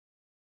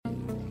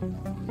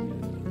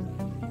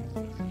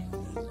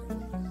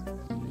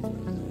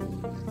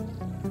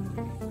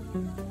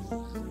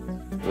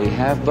We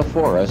have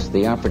before us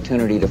the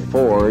opportunity to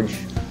forge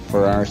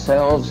for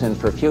ourselves and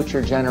for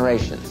future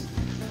generations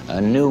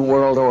a new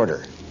world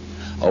order,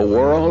 a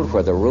world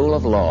where the rule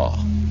of law,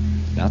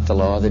 not the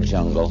law of the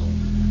jungle,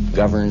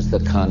 governs the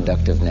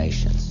conduct of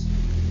nations.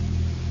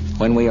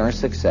 When we are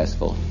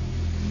successful,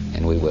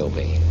 and we will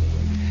be,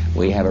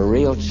 we have a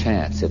real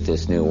chance at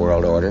this new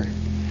world order,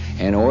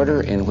 an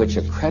order in which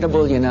a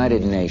credible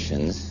United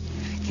Nations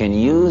can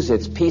use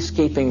its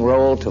peacekeeping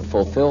role to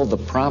fulfill the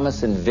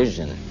promise and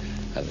vision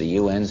of the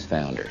UN's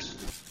founders.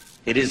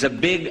 It is a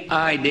big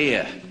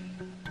idea,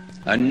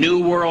 a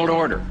new world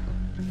order,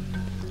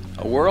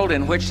 a world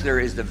in which there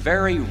is the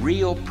very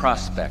real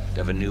prospect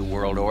of a new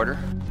world order.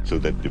 So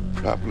that the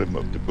problem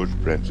of the Bush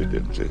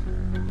presidency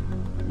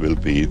will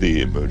be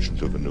the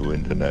emergence of a new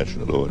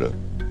international order.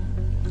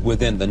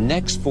 Within the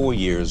next 4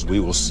 years, we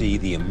will see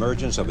the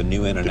emergence of a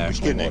new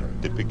international order.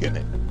 The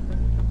beginning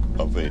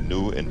of a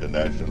new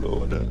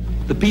international order.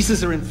 The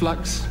pieces are in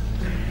flux.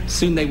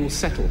 Soon they will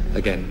settle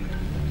again.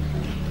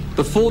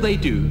 Before they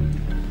do,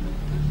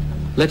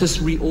 let us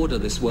reorder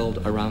this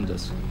world around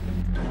us.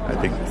 I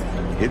think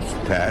its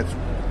task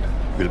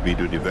will be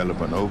to develop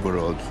an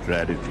overall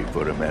strategy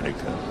for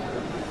America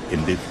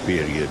in this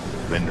period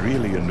when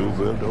really a new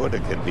world order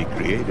can be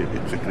created.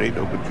 It's a great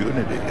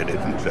opportunity. It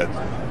isn't just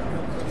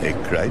a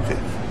crisis.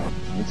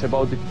 It's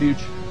about the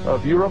future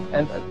of Europe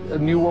and a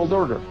new world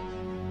order.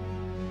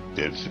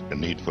 There's a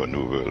need for a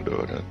new world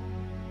order,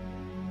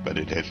 but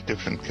it has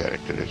different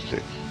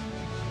characteristics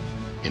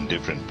in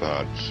different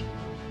parts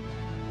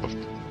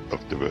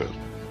of the world.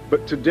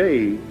 But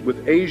today,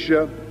 with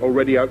Asia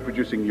already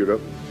outproducing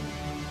Europe,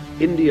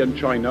 India and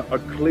China are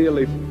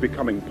clearly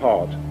becoming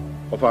part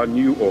of our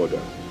new order.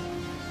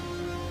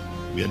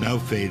 We are now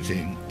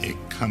facing a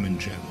common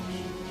challenge.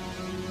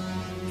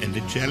 And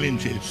the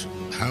challenge is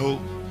how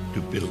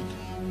to build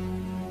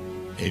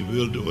a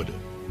world order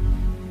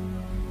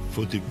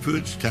for the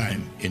first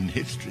time in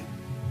history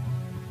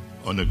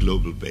on a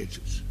global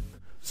basis.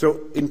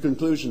 So, in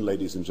conclusion,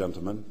 ladies and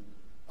gentlemen,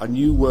 a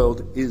new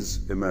world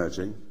is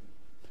emerging.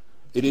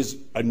 It is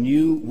a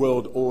new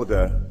world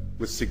order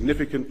with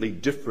significantly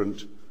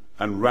different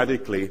and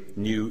radically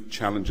new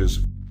challenges.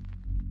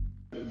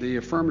 The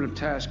affirmative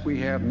task we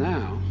have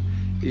now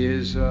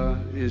is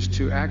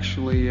to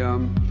actually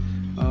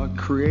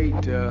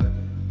create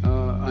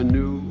a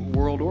new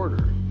world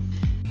order.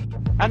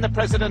 And the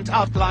president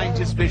outlined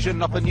his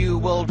vision of a new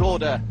world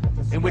order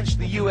in which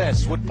the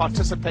U.S. would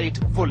participate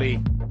fully.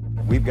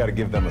 We've got to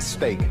give them a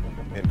stake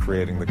in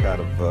creating the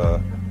kind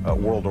of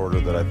world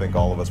order that I think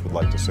all of us would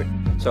like to see.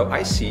 So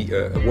I see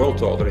a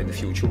world order in the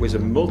future with a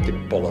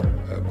multipolar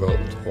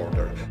world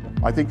order.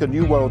 I think a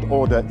new world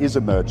order is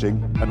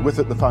emerging, and with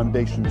it the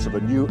foundations of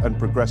a new and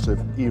progressive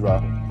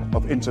era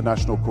of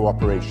international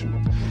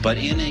cooperation. But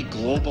in a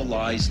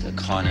globalized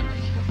economy,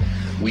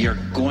 we are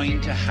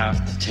going to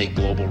have to take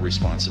global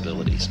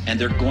responsibilities, and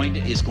there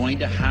is going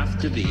to have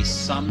to be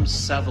some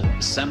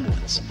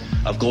semblance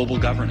of global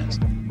governance.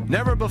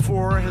 Never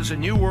before has a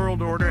new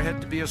world order had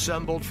to be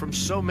assembled from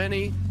so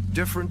many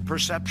different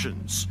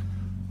perceptions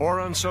or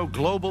on so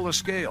global a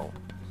scale.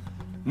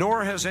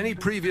 Nor has any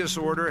previous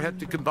order had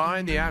to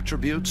combine the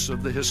attributes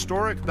of the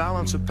historic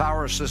balance of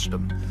power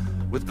system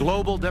with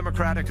global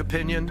democratic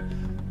opinion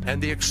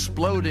and the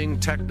exploding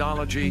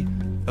technology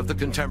of the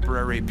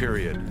contemporary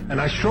period. And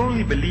I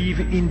strongly believe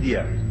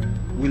India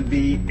will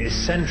be a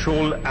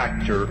central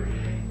actor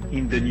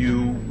in the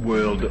new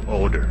world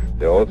order.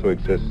 There also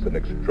exists an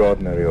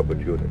extraordinary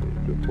opportunity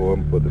to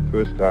form for the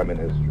first time in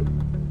history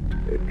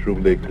a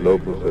truly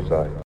global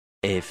society.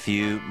 A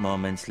few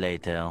moments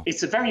later.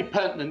 It's a very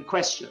pertinent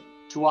question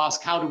to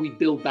ask, how do we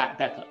build back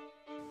better?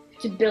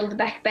 To build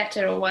back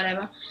better or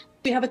whatever.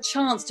 We have a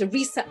chance to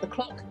reset the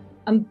clock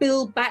and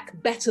build back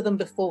better than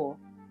before.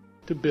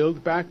 To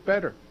build back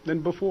better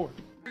than before.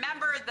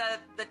 Remember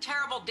the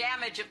terrible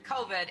damage of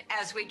COVID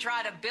as we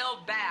try to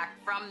build back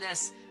from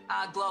this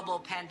global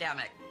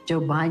pandemic.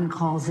 Joe Biden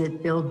calls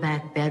it Build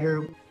Back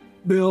Better.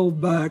 Build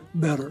back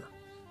better.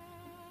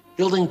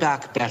 Building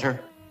back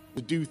better.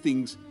 To do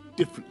things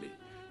differently.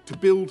 To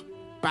build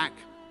back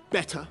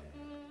better.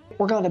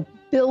 We're going to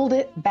build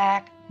it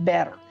back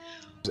better.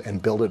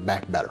 And build it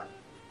back better.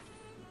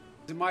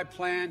 It's my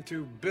plan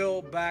to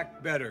build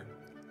back better.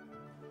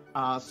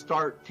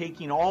 Start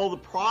taking all the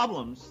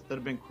problems that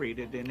have been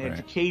created in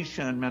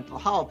education and mental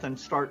health and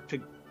start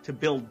to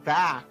build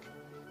back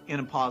in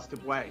a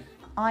positive way.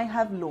 I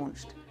have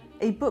launched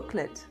a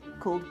booklet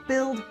called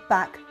Build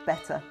Back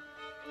Better,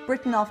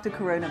 Britain After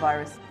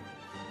Coronavirus.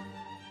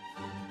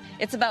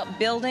 It's about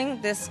building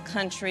this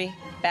country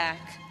back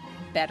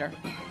better.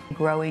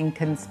 Growing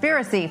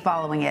conspiracy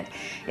following it.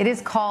 It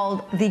is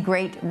called the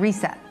Great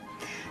Reset.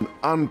 An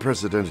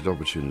unprecedented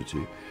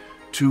opportunity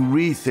to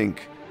rethink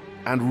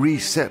and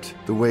reset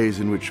the ways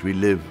in which we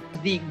live.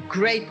 The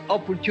great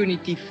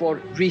opportunity for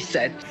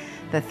reset.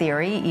 the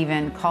theory,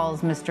 even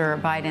calls Mr.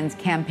 Biden's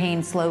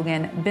campaign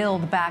slogan,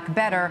 Build Back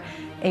Better,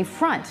 a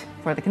front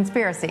for the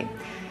conspiracy.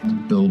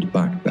 Build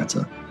back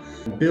better.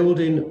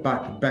 Building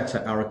back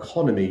better our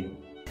economy.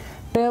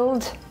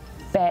 Build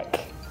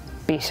back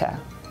better.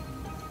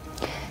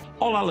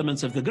 All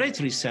elements of the Great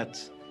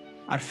Reset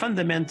are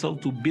fundamental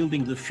to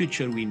building the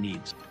future we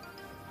need.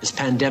 This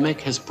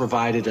pandemic has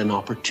provided an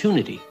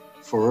opportunity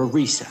for a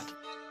reset.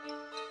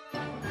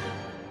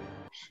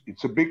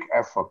 It's a big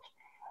effort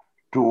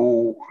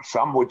to,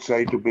 some would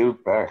say, to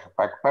build back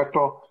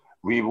better.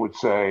 We would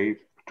say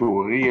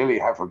to really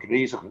have a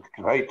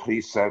great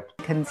reset.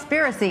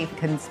 Conspiracy,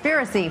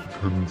 conspiracy.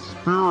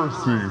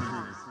 Conspiracy.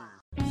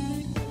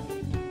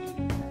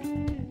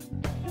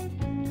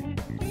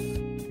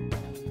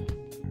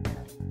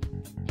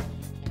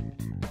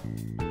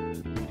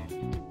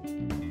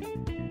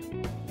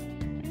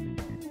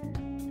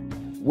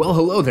 Well,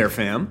 hello there,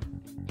 fam,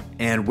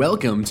 and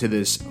welcome to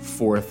this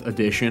 4th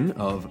edition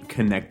of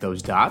Connect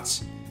Those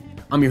Dots.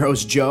 I'm your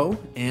host, Joe,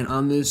 and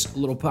on this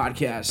little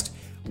podcast,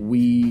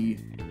 we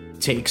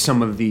take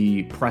some of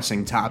the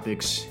pressing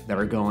topics that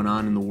are going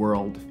on in the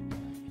world,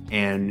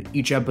 and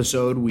each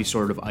episode, we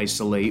sort of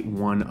isolate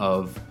one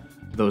of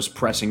those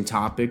pressing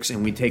topics,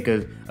 and we take a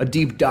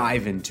deep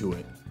dive into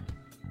it.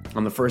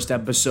 On the first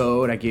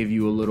episode, I gave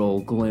you a little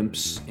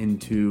glimpse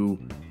into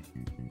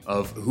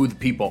of who the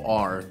people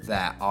are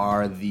that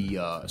are the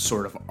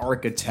sort of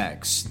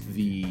architects,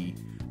 the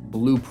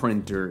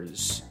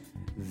blueprinters,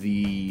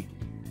 the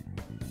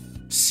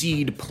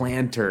seed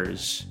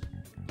planters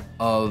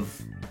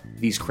of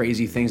these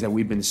crazy things that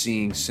we've been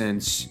seeing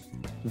since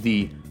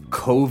the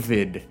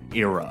COVID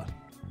era.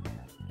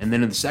 And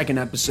then in the second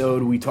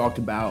episode, we talked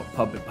about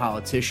puppet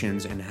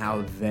politicians and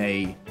how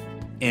they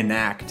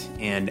enact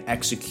and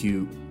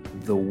execute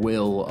the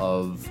will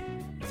of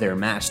their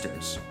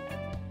masters.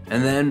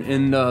 And then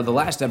in the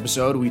last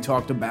episode, we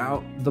talked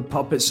about the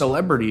puppet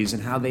celebrities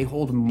and how they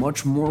hold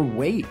much more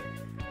weight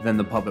than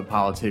the puppet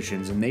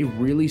politicians. And they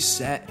really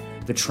set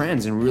the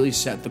trends and really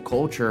set the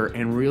culture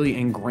and really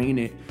ingrain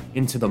it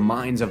into the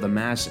minds of the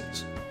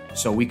masses.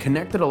 So we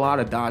connected a lot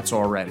of dots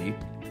already,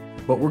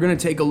 but we're going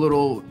to take a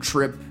little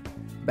trip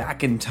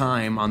back in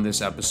time on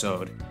this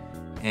episode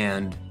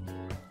and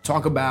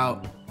talk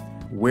about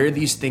where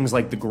these things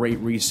like the Great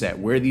Reset,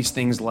 where these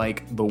things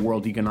like the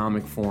World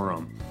Economic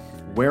Forum,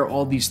 where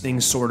all these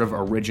things sort of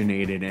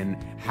originated and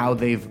how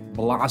they've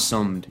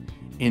blossomed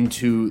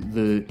into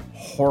the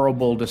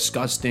horrible,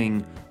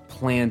 disgusting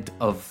plant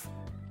of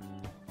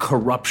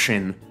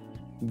corruption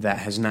that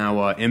has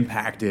now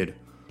impacted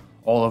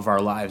all of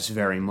our lives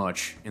very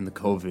much in the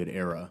COVID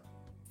era.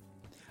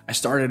 I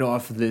started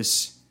off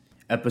this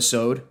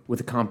episode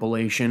with a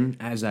compilation,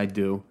 as I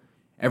do.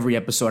 Every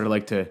episode I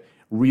like to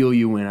reel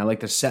you in. I like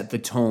to set the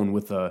tone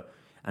with a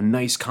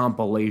nice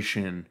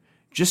compilation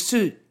just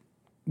to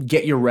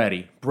get you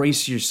ready,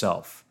 brace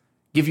yourself,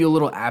 give you a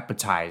little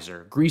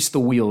appetizer, grease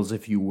the wheels,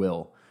 if you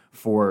will,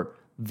 for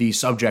the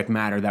subject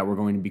matter that we're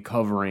going to be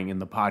covering in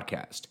the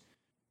podcast.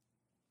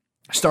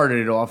 I started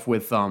it off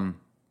with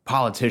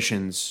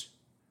politicians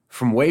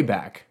from way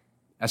back,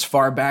 as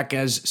far back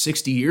as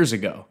 60 years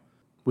ago,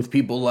 with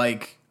people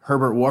like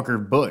Herbert Walker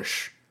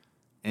Bush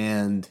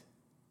and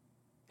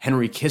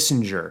Henry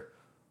Kissinger,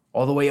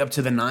 all the way up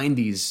to the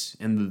 90s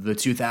and the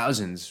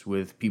 2000s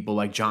with people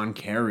like John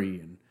Kerry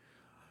and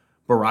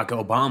Barack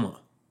Obama,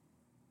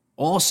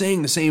 all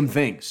saying the same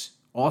things,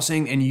 all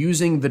saying and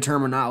using the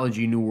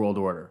terminology New World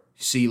Order.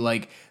 See,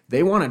 like,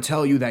 they want to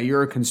tell you that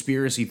you're a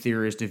conspiracy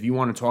theorist if you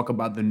want to talk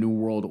about the New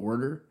World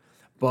Order,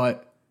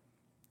 but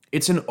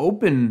it's an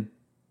open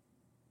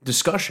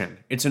discussion.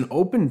 It's an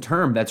open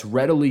term that's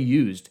readily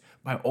used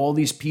by all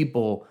these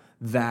people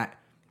that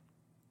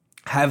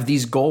have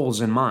these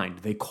goals in mind.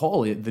 They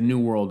call it the New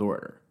World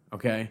Order,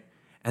 okay?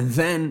 And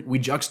then we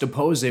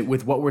juxtapose it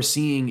with what we're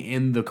seeing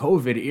in the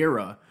COVID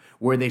era,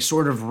 where they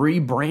sort of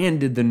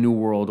rebranded the New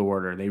World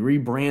Order. They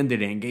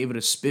rebranded it and gave it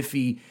a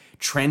spiffy,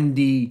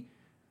 trendy,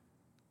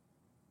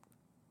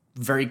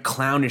 very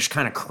clownish,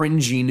 kind of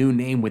cringy new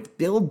name with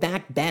Build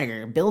Back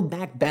Better, Build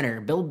Back Better,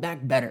 Build Back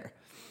Better.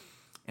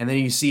 And then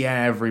you see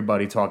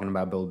everybody talking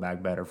about Build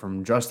Back Better,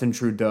 from Justin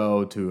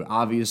Trudeau to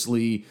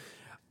obviously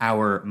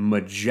our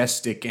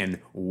majestic and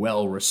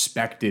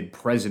well-respected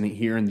president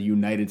here in the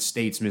United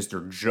States,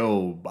 Mr.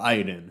 Joe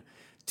Biden,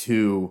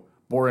 to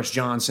Boris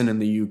Johnson in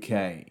the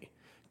UK,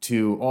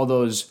 to all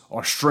those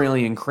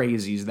Australian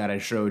crazies that I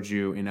showed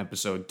you in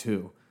episode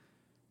 2,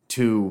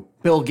 to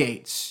Bill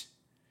Gates.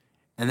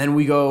 And then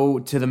we go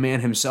to the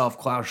man himself,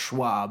 Klaus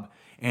Schwab,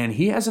 and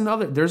he has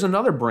there's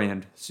another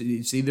brand.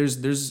 See,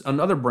 there's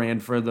another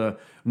brand for the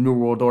New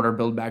World Order,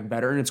 Build Back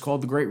Better, and it's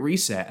called the Great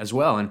Reset as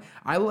well. And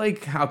I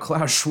like how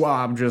Klaus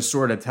Schwab just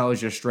sort of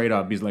tells you straight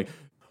up. He's like,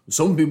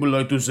 some people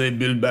like to say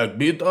Build Back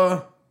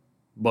Better,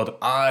 but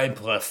I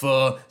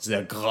prefer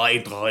the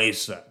Great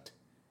Reset.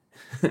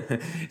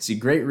 See,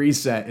 Great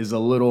Reset is a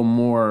little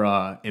more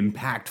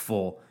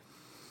impactful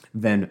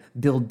than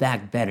Build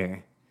Back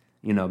Better.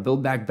 You know,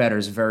 Build Back Better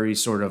is very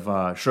sort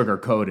of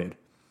sugar-coated.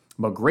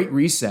 But Great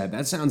Reset,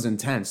 that sounds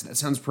intense. That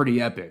sounds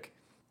pretty epic.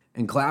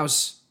 And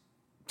Klaus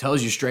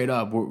tells you straight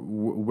up,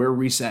 we're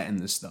resetting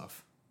this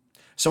stuff.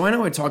 So I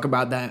know I talk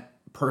about that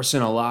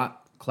person a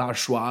lot, Klaus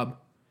Schwab,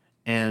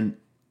 and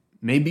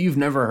maybe you've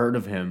never heard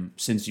of him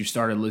since you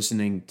started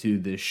listening to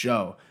this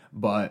show,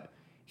 but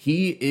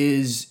he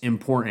is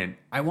important.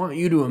 I want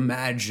you to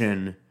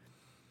imagine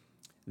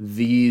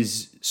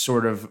these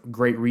sort of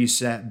Great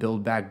Reset,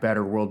 Build Back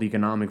Better, World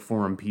Economic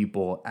Forum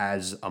people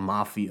as a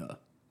mafia.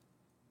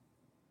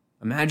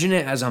 Imagine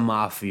it as a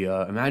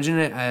mafia. Imagine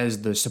it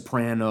as the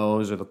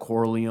Sopranos or the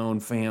Corleone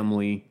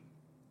family.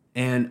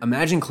 And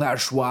imagine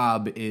Klaus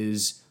Schwab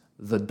is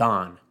the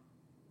Don.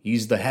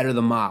 He's the head of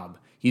the mob.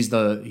 He's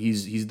the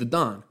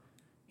Don.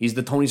 He's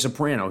the Tony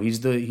Soprano.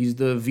 He's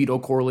the Vito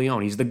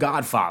Corleone. He's the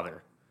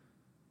Godfather.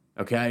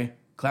 Okay?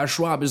 Klaus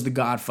Schwab is the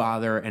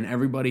Godfather, and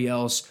everybody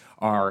else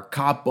are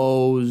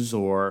capos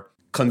or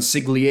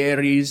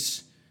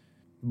consiglieris.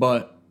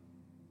 But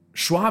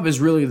Schwab is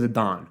really the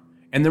Don.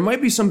 And there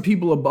might be some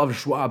people above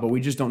Schwab, but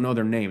we just don't know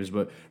their names.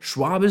 But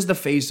Schwab is the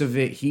face of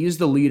it. He is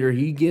the leader.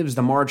 He gives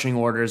the marching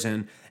orders,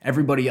 and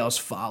everybody else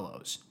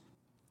follows.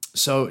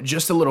 So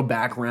just a little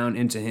background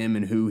into him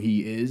and who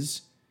he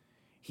is.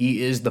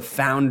 He is the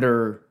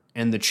founder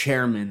and the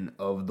chairman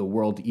of the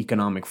World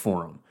Economic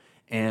Forum.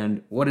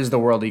 And what is the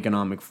World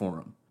Economic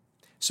Forum?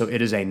 So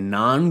it is a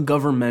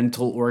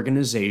non-governmental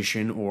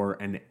organization, or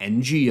an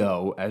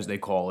NGO, as they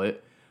call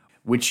it,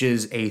 which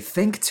is a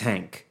think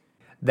tank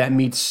that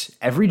meets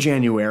every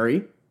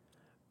January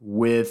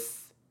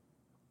with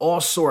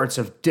all sorts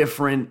of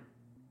different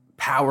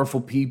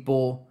powerful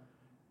people,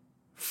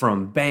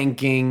 from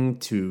banking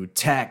to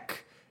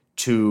tech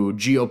to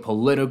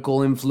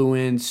geopolitical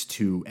influence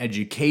to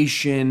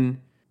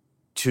education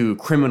to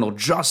criminal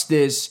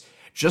justice.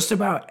 Just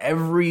about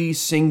every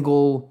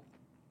single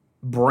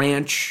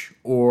branch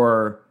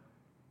or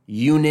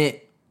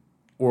unit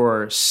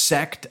or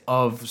sect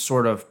of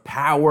sort of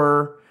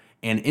power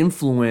and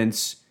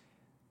influence,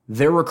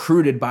 they're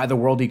recruited by the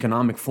World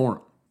Economic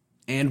Forum.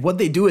 And what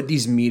they do at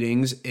these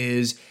meetings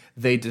is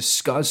they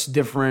discuss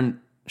different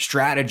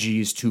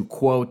strategies to,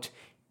 quote,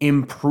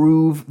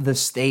 improve the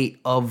state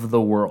of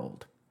the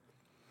world.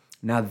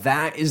 Now,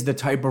 that is the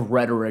type of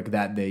rhetoric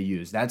that they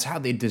use. That's how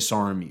they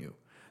disarm you.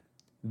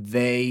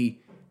 They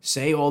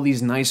say all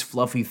these nice,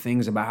 fluffy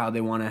things about how they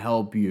want to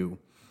help you,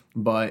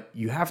 but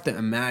you have to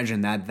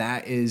imagine that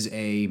that is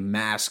a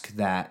mask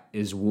that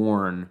is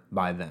worn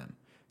by them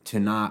to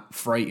not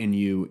frighten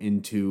you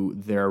into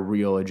their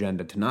real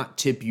agenda, to not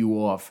tip you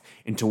off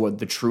into what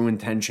the true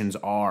intentions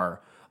are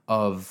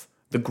of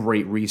the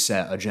Great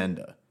Reset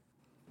agenda.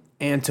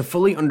 And to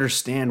fully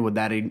understand what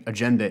that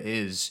agenda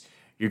is,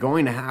 you're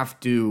going to have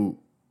to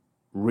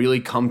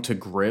really come to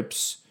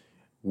grips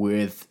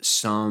with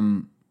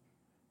some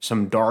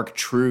dark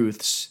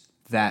truths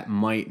that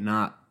might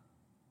not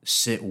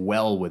sit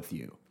well with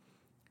you.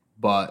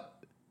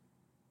 But,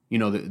 you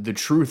know, the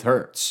truth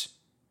hurts.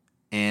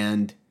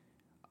 And,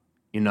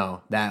 you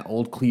know, that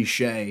old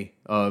cliche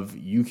of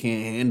you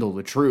can't handle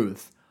the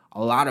truth,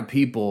 a lot of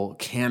people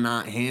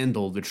cannot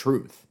handle the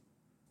truth.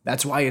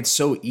 That's why it's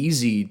so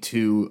easy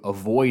to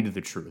avoid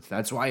the truth.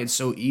 That's why it's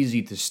so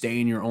easy to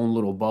stay in your own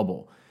little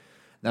bubble.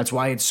 That's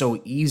why it's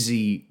so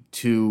easy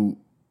to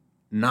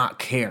not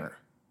care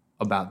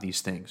about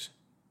these things,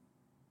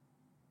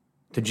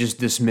 to just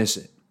dismiss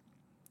it,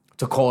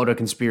 to call it a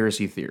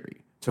conspiracy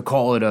theory, to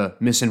call it a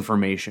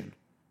misinformation,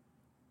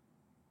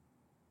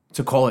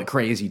 to call it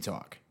crazy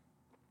talk.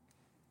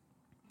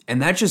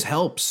 And that just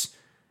helps.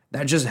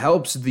 That just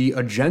helps the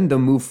agenda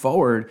move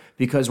forward,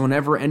 because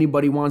whenever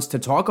anybody wants to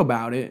talk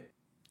about it,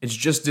 it's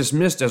just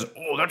dismissed as,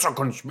 oh, that's a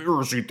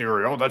conspiracy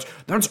theory. Oh,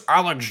 that's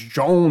Alex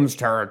Jones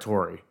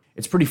territory.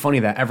 It's pretty funny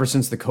that ever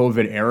since the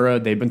COVID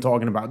era, they've been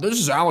talking about, this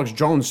is Alex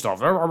Jones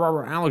stuff.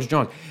 Alex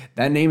Jones.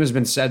 That name has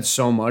been said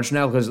so much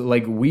now because,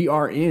 like, we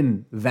are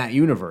in that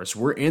universe.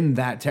 We're in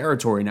that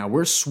territory now.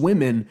 We're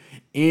swimming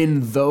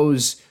in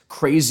those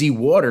crazy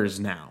waters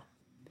now.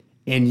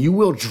 And you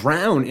will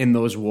drown in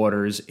those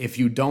waters if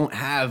you don't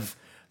have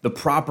the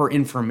proper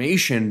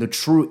information, the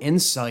true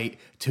insight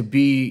to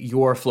be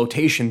your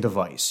flotation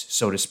device,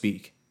 so to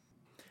speak.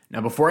 Now,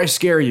 before I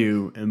scare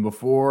you and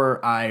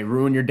before I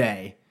ruin your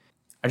day,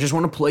 I just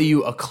want to play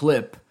you a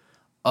clip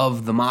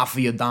of the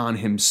Mafia Don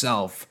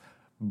himself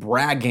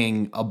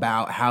bragging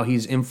about how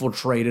he's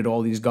infiltrated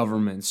all these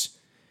governments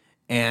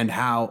and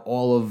how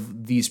all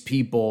of these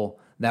people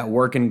that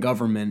work in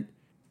government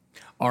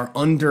are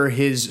under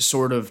his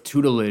sort of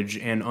tutelage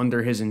and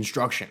under his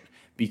instruction,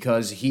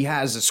 because he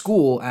has a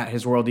school at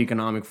his World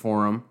Economic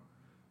Forum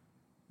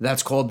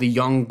that's called the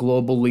Young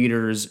Global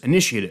Leaders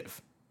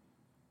Initiative,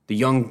 the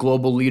Young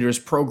Global Leaders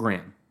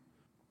Program.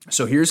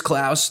 So here's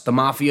Klaus, the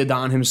Mafia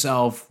Don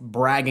himself,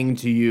 bragging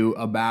to you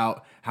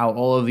about how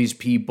all of these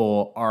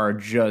people are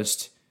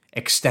just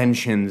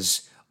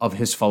extensions of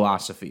his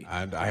philosophy.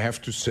 And I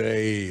have to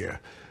say,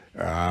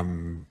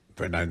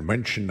 when I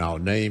mention now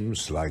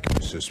names like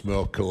Mrs.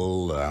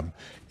 Merkel,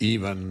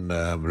 even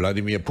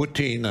Vladimir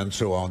Putin and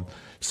so on,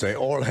 they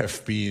all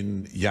have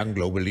been young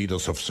global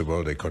leaders of the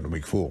World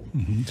Economic Forum.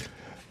 Mm-hmm.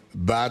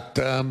 But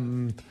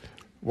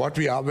what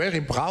we are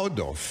very proud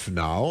of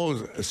now,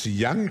 the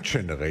young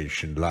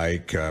generation,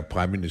 like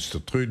Prime Minister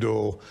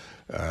Trudeau,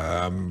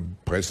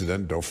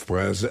 President of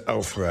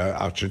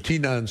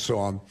Argentina, and so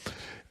on,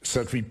 is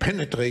that we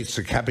penetrate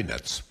the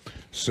cabinets.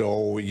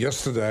 So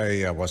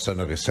yesterday I was at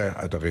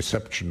a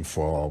reception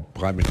for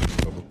Prime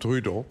Minister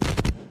Trudeau,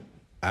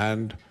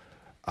 and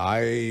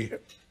I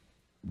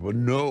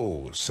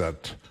know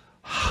that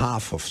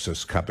half of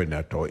this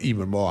cabinet, or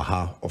even more,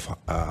 half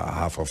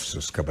of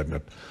this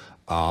cabinet,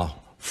 are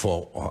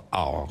for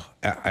our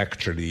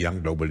actually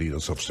young global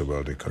leaders of the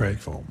World Economic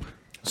Forum.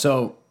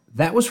 So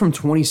that was from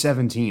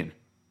 2017.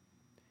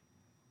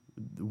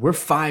 We're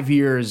 5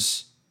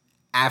 years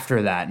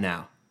after that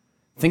now.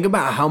 Think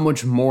about how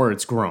much more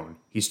it's grown.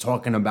 He's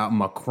talking about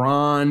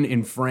Macron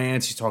in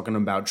France. He's talking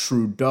about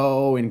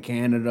Trudeau in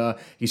Canada.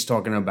 He's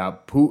talking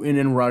about Putin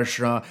in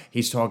Russia.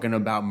 He's talking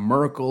about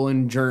Merkel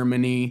in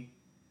Germany.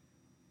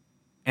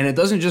 And it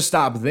doesn't just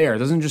stop there. It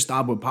doesn't just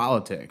stop with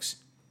politics.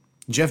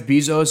 Jeff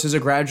Bezos is a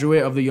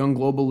graduate of the Young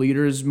Global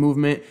Leaders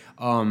movement.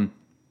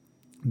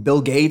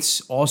 Bill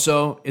Gates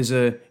also is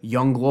a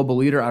young global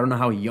leader. I don't know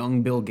how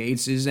young Bill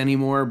Gates is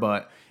anymore,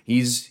 but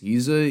he's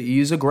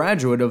a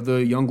graduate of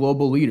the Young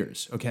Global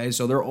Leaders. Okay,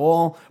 so they're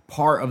all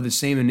part of the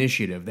same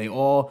initiative. They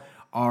all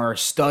are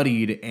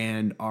studied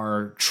and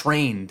are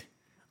trained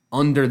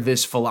under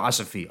this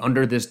philosophy,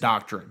 under this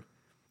doctrine.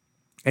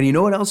 And you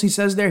know what else he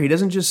says there? He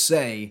doesn't just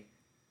say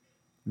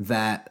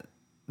that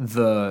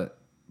the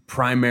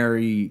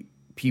primary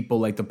people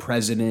like the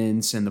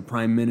presidents and the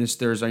prime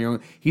ministers are young.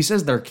 He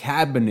says their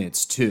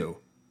cabinets too.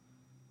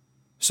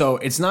 So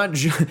it's not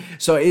just,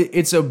 so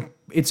it's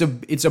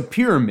a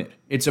pyramid.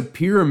 It's a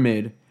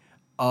pyramid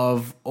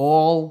of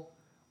all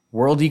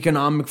World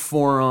Economic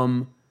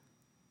Forum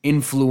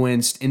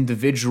influenced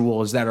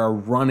individuals that are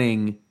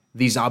running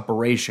these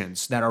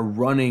operations, that are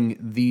running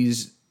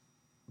these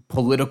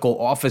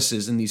political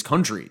offices in these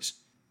countries.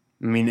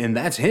 I mean, and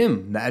that's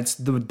him. That's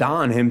the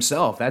Don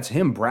himself. That's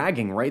him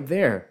bragging right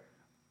there.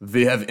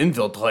 We have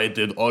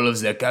infiltrated all of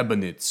their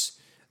cabinets.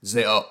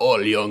 They are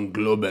all young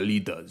global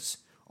leaders.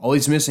 All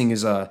he's missing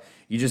is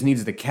he just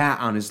needs the cat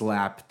on his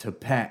lap to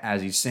pet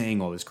as he's saying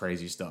all this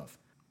crazy stuff.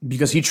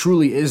 Because he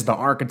truly is the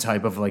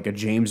archetype of like a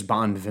James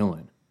Bond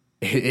villain.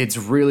 It's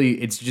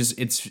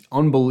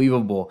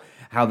unbelievable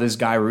how this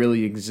guy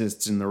really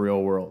exists in the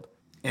real world.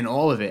 And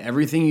all of it,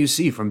 everything you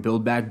see from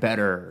Build Back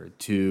Better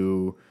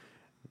to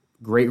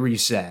Great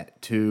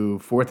Reset to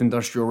Fourth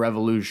Industrial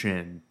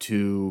Revolution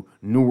to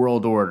New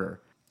World Order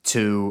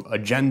to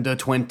Agenda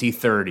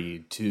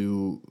 2030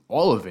 to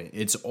all of it.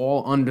 It's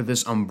all under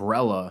this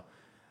umbrella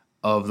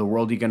of the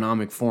World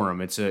Economic Forum.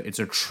 It's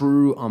a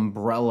true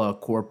umbrella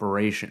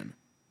corporation.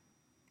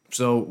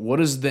 So what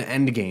is the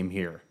end game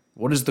here?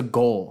 What is the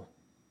goal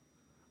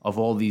of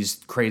all these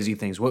crazy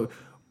things? What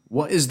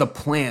is the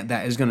plant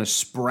that is going to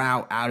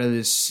sprout out of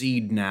this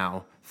seed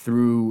now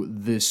through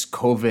this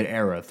COVID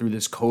era, through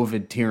this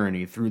COVID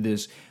tyranny, through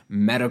this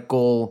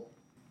medical,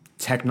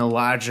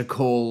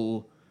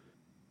 technological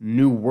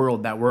new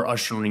world that we're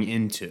ushering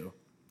into?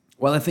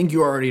 Well, I think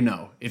you already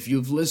know. If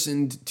you've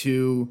listened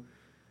to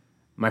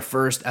my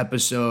first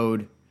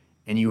episode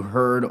and you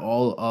heard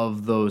all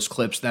of those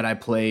clips that I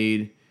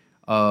played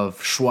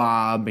of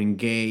Schwab and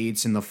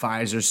Gates and the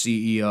Pfizer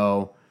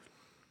CEO,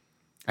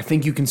 I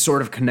think you can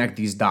sort of connect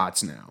these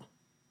dots now.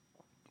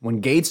 When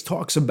Gates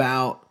talks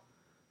about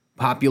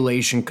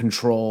population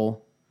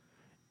control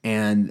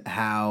and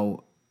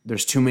how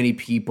there's too many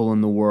people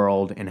in the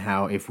world and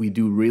how if we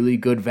do really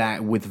good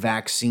with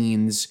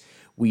vaccines,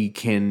 we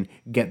can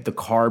get the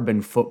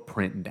carbon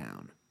footprint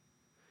down.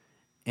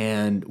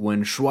 And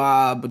when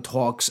Schwab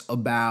talks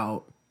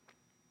about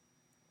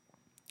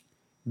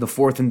the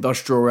Fourth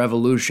Industrial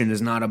Revolution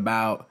is not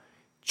about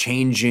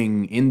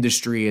changing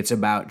industry, it's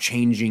about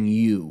changing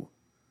you.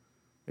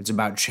 It's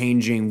about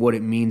changing what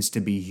it means to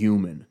be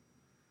human.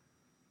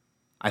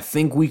 I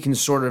think we can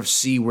sort of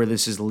see where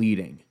this is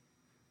leading.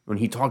 When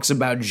he talks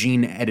about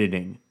gene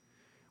editing,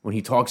 when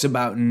he talks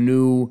about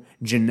new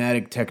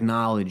genetic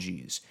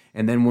technologies,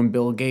 and then when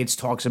Bill Gates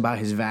talks about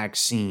his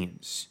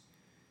vaccines.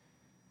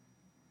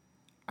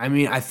 I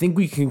mean, I think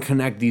we can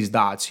connect these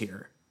dots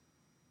here.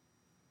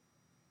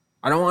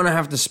 I don't want to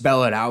have to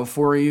spell it out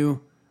for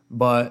you,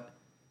 but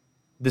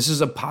this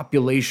is a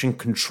population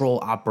control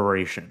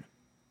operation.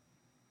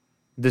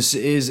 This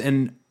is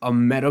a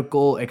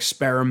medical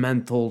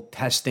experimental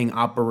testing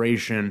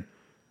operation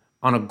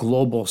on a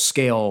global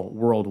scale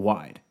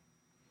worldwide.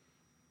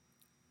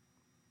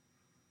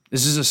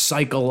 This is a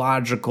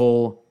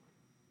psychological,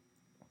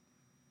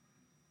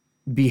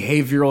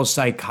 behavioral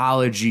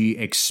psychology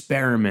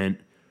experiment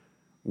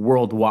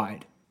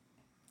worldwide.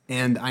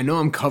 And I know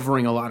I'm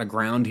covering a lot of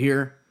ground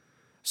here,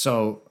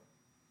 so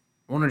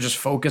I want to just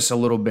focus a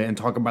little bit and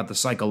talk about the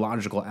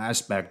psychological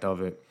aspect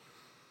of it.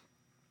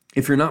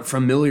 If you're not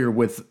familiar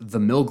with the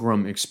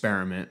Milgram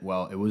experiment,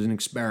 well, it was an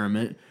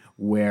experiment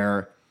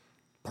where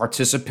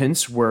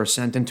participants were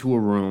sent into a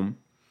room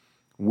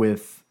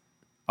with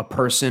a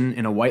person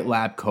in a white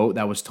lab coat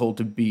that was told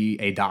to be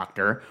a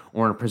doctor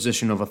or in a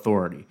position of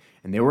authority.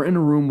 And they were in a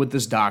room with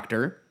this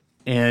doctor,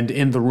 And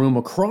in the room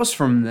across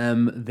from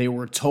them, they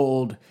were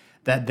told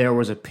that there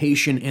was a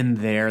patient in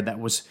there that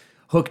was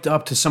hooked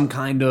up to some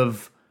kind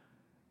of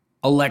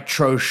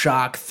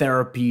electroshock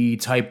therapy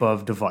type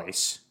of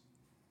device.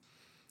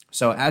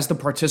 So as the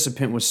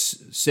participant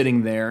was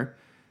sitting there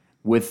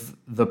with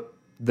the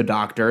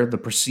doctor, the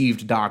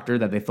perceived doctor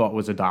that they thought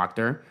was a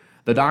doctor,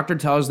 the doctor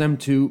tells them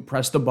to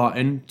press the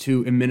button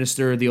to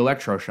administer the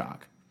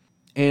electroshock.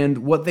 And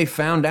what they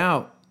found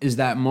out is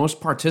that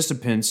most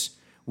participants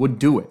would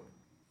do it.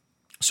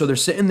 So they're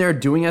sitting there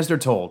doing as they're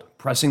told,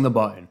 pressing the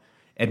button,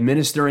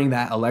 administering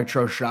that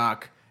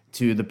electroshock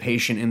to the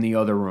patient in the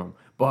other room.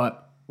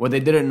 But what they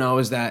didn't know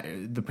is that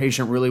the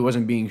patient really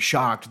wasn't being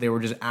shocked. They were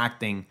just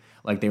acting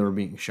like they were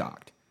being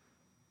shocked.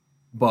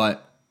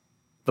 But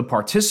the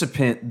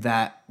participant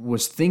that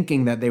was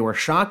thinking that they were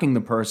shocking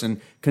the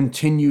person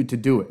continued to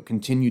do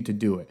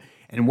it.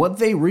 And what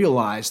they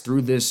realized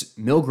through this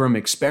Milgram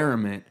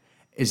experiment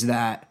is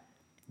that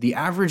the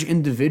average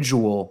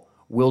individual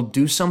will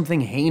do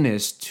something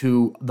heinous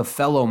to the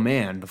fellow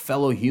man, the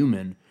fellow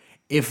human,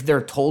 if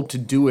they're told to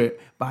do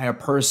it by a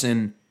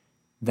person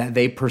that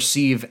they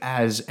perceive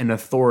as an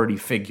authority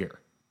figure.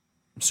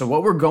 So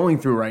what we're going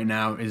through right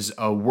now is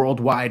a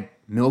worldwide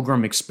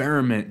Milgram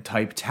experiment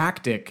type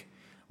tactic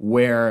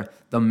where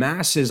the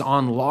masses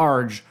on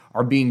large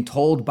are being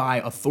told by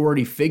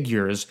authority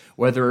figures,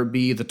 whether it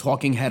be the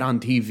talking head on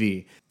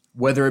TV,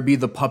 whether it be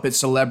the puppet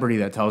celebrity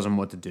that tells them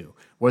what to do,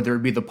 whether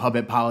it be the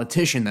puppet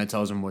politician that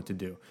tells them what to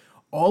do.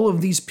 All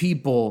of these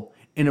people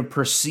in a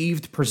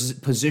perceived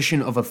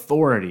position of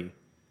authority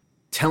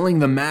telling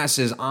the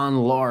masses on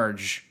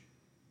large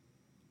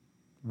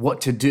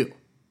what to do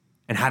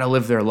and how to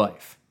live their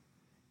life.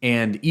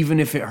 And even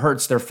if it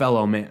hurts their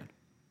fellow man,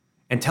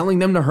 and telling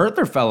them to hurt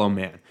their fellow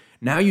man.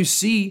 Now you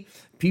see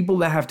people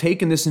that have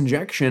taken this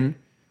injection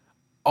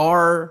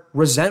are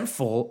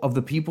resentful of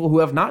the people who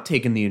have not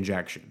taken the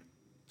injection.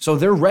 So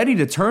they're ready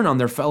to turn on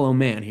their fellow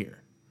man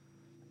here.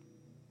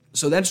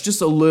 So that's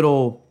just a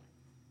little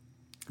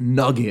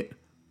nugget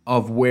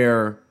of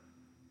where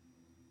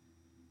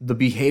the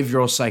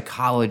behavioral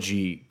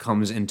psychology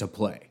comes into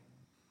play.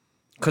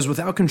 Because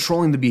without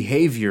controlling the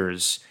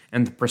behaviors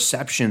and the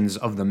perceptions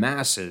of the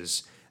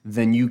masses,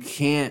 then you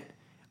can't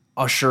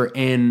usher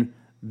in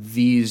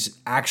these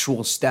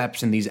actual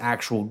steps and these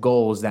actual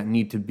goals that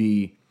need to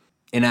be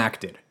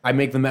enacted. I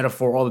make the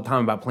metaphor all the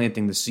time about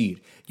planting the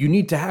seed. You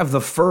need to have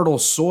the fertile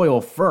soil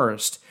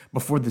first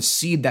before the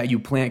seed that you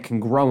plant can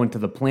grow into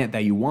the plant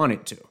that you want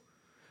it to.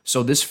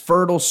 So this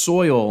fertile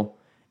soil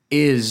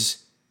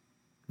is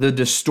the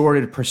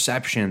distorted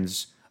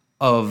perceptions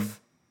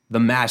of the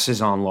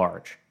masses on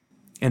large.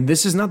 And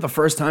this is not the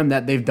first time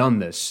that they've done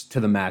this to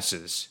the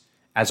masses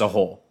as a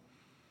whole.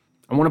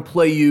 I want to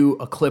play you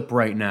a clip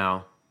right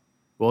now.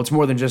 Well, it's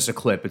more than just a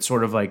clip. It's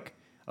sort of like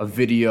a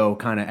video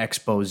kind of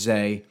expose,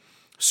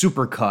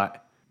 supercut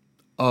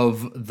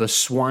of the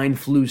swine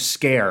flu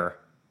scare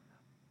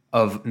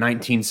of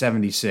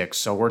 1976.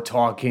 So we're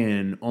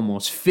talking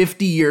almost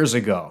 50 years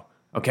ago.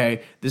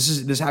 Okay,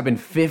 this happened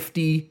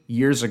 50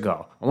 years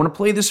ago. I want to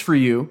play this for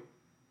you,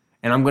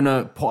 and I'm going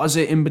to pause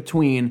it in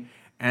between,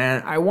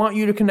 and I want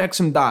you to connect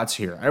some dots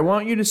here. I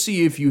want you to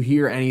see if you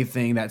hear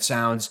anything that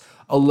sounds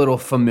a little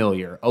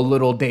familiar, a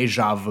little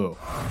deja vu.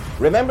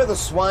 Remember the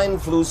swine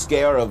flu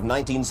scare of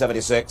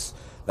 1976?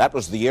 That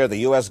was the year the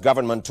U.S.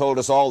 government told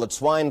us all that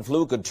swine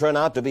flu could turn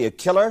out to be a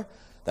killer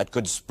that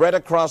could spread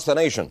across the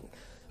nation.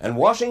 And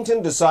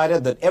Washington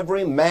decided that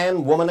every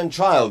man, woman, and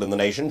child in the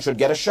nation should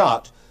get a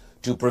shot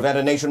to prevent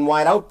a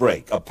nationwide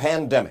outbreak, a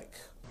pandemic.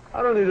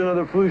 I don't need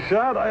another flu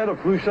shot. I had a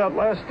flu shot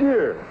last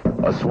year.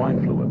 A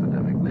swine flu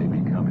epidemic may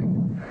be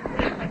coming.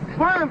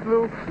 Swine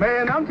flu?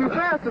 Man, I'm too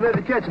fast to let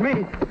it catch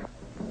me.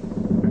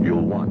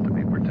 You'll want to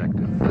be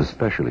protected,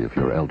 especially if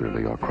you're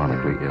elderly or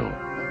chronically ill.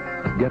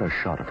 Get a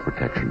shot of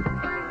protection,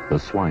 the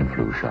swine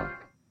flu shot.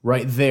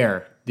 Right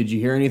there. Did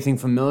you hear anything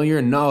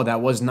familiar? No,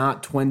 that was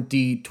not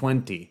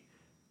 2020.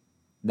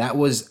 That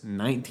was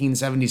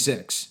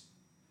 1976.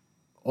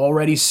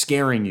 Already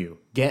scaring you.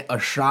 Get a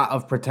shot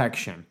of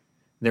protection.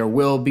 There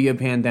will be a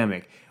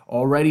pandemic.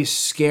 Already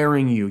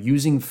scaring you,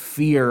 using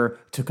fear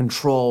to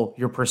control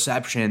your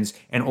perceptions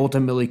and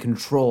ultimately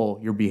control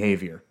your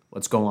behavior.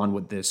 Let's go on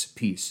with this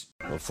piece.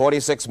 Well,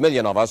 46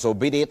 million of us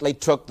obediently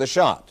took the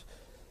shot.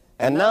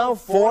 And now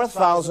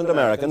 4,000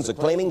 Americans are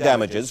claiming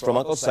damages from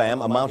Uncle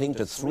Sam amounting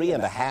to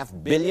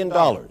 $3.5 billion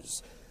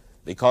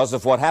because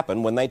of what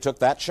happened when they took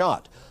that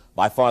shot.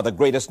 By far the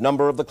greatest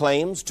number of the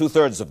claims,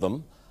 2/3 of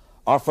them,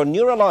 are for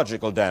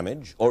neurological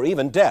damage or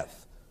even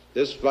death.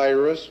 This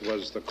virus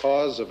was the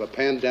cause of a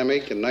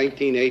pandemic in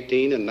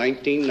 1918 and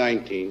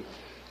 1919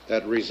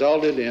 that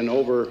resulted in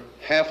over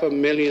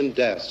 500,000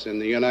 deaths in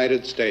the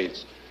United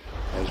States,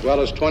 as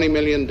well as 20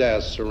 million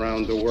deaths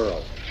around the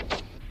world.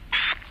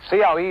 See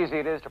how easy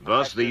it is to...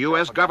 Thus, the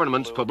U.S.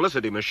 government's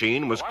publicity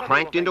machine was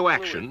cranked into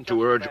action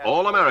to urge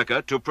all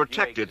America to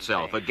protect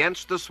itself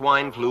against the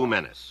swine flu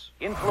menace.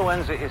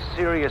 Influenza is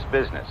serious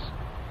business.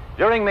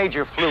 During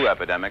major flu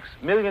epidemics,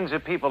 millions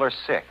of people are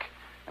sick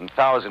and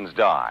thousands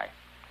die.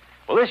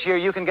 Well, this year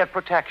you can get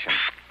protection.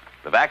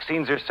 The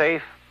vaccines are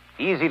safe,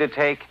 easy to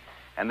take,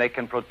 and they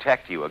can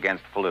protect you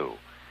against flu.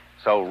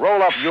 So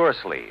roll up your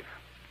sleeve.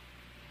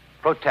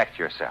 Protect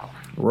yourself.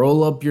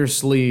 Roll up your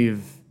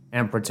sleeve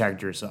and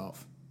protect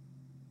yourself.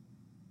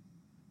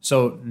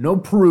 So no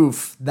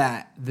proof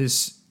that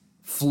this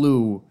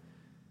flu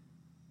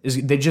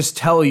is, they just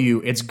tell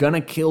you it's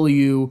gonna kill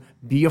you.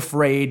 Be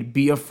afraid,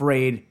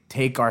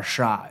 take our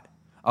shot.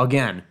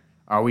 Again,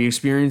 are we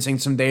experiencing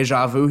some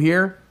deja vu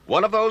here?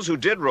 One of those who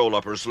did roll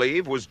up her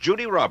sleeve was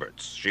Judy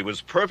Roberts. She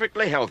was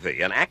perfectly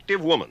healthy, an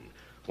active woman,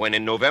 when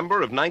in November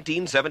of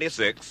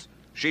 1976,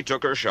 she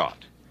took her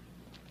shot.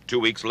 2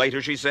 weeks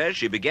later, she says,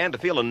 she began to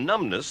feel a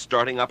numbness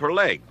starting up her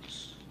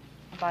legs.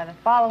 By the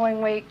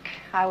following week,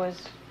 I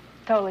was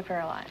totally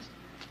paralyzed.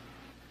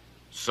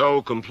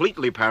 So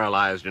completely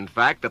paralyzed, in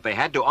fact, that they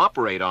had to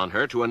operate on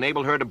her to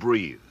enable her to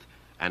breathe.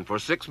 And for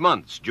 6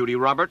 months, Judy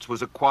Roberts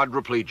was a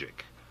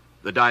quadriplegic.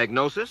 The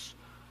diagnosis?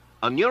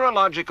 A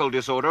neurological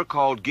disorder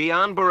called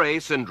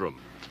Guillain-Barré syndrome.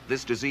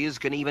 This disease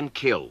can even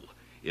kill.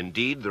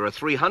 Indeed, there are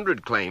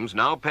 300 claims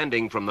now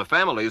pending from the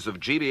families of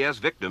GBS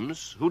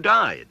victims who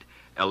died,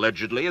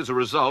 allegedly as a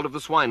result of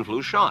the swine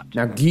flu shot.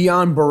 Now,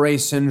 Guillain-Barré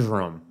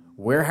syndrome,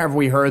 where have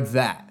we heard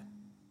that?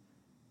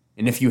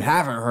 And if you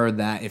haven't heard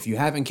that, if you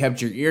haven't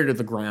kept your ear to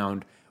the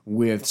ground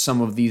with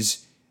some of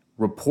these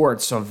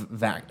reports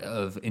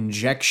of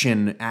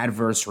injection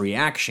adverse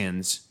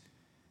reactions,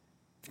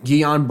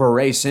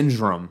 Guillain-Barré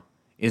syndrome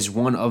is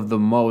one of the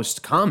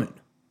most common.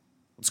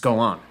 Let's go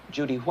on.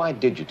 Judy, why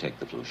did you take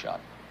the flu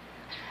shot?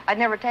 I'd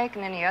never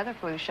taken any other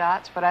flu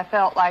shots, but I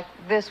felt like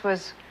this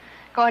was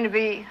going to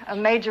be a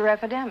major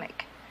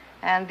epidemic.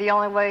 And the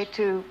only way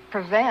to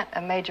prevent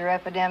a major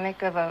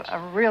epidemic of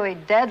a really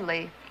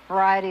deadly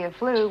variety of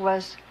flu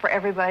was for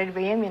everybody to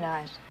be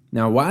immunized.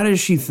 Now, why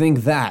does she think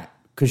that?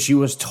 Because she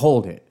was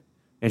told it,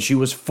 and she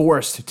was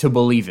forced to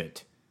believe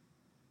it.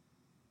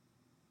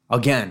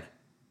 Again,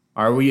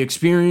 are we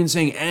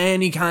experiencing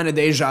any kind of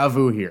deja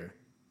vu here?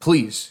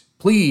 Please,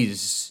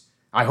 please,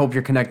 I hope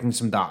you're connecting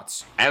some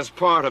dots. As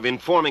part of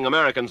informing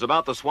Americans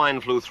about the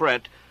swine flu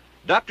threat,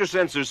 Dr.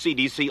 Sensor's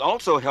CDC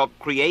also helped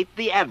create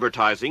the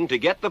advertising to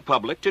get the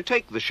public to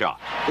take the shot.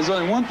 There's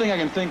only one thing I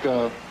can think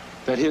of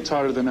that hits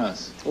harder than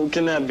us. What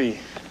can that be?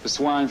 The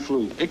swine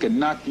flu. It could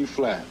knock you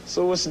flat.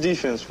 So what's the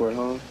defense for it,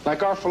 huh?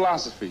 Like our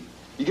philosophy.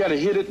 You gotta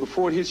hit it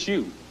before it hits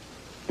you.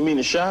 You mean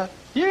the shot?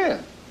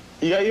 Yeah.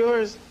 You got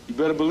yours? You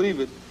better believe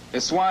it.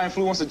 If swine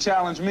flu wants to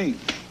challenge me,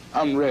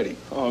 I'm ready.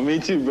 Oh, me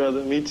too,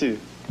 brother. Me too.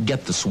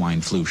 Get the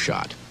swine flu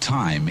shot.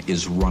 Time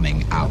is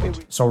running out.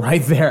 So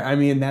right there, I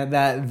mean,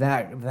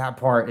 that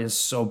part is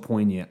so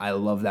poignant. I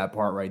love that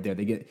part right there.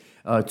 They get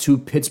two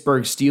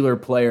Pittsburgh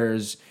Steelers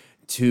players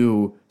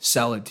to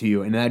sell it to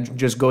you, and that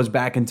just goes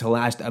back into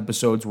last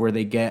episodes where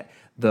they get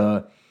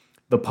the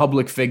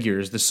public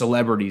figures, the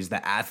celebrities,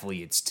 the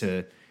athletes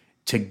to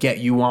get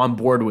you on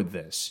board with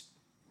this.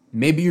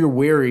 Maybe you're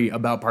wary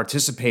about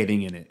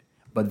participating in it,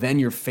 but then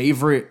your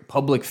favorite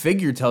public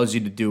figure tells you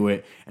to do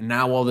it, and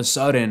now all of a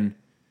sudden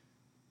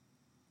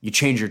you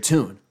change your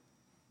tune.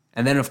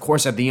 And then, of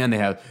course, at the end, they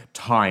have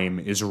time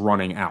is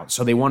running out.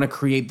 So they want to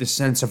create this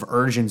sense of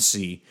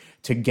urgency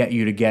to get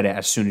you to get it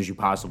as soon as you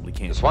possibly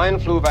can. The swine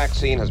flu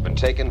vaccine has been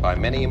taken by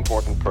many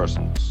important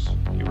persons,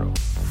 he wrote.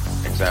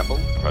 Example,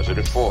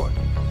 President Ford,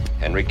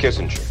 Henry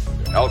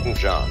Kissinger, Elton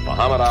John,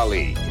 Muhammad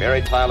Ali,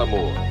 Mary Tyler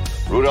Moore,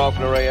 Rudolf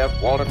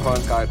Nureyev, Walter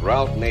Cronkite,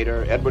 Ralph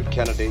Nader, Edward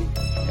Kennedy,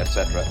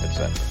 etc.,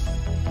 etc.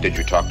 Did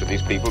you talk to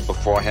these people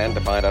beforehand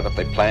to find out if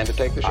they planned to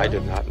take the shot? I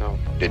did not know.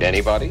 Did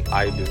anybody?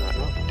 I do not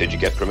know. Did you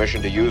get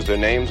permission to use their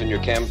names in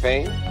your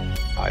campaign?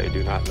 I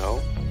do not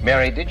know.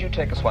 Mary, did you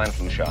take a swine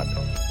flu shot?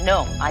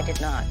 No, I did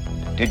not.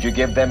 Did you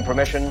give them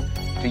permission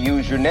to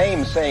use your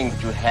name saying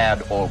that you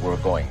had or were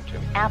going to?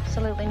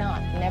 Absolutely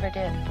not. Never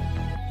did.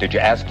 Did you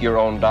ask your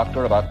own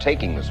doctor about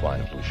taking the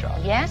swine flu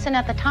shot? Yes, and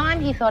at the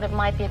time he thought it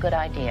might be a good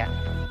idea.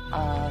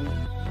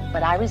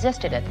 But I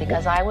resisted it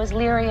because I was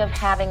leery of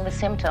having the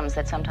symptoms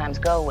that sometimes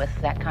go with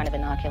that kind of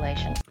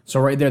inoculation. So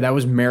right there, that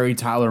was Mary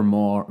Tyler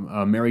Moore,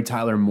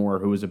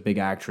 who was a big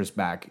actress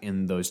back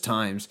in those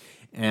times.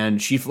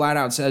 And she flat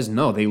out says,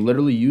 no, they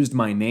literally used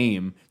my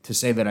name to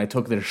say that I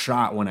took the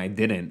shot when I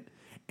didn't.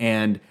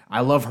 And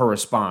I love her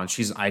response.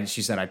 She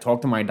said, I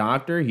talked to my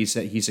doctor. He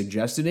said he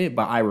suggested it,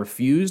 but I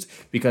refused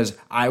because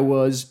I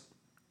was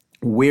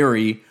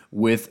wary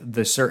with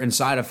the certain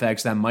side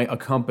effects that might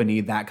accompany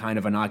that kind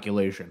of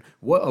inoculation.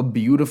 What a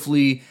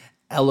beautifully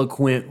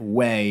eloquent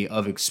way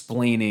of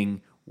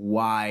explaining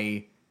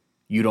why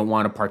you don't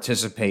want to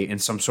participate in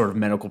some sort of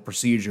medical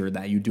procedure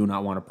that you do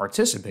not want to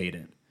participate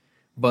in.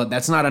 But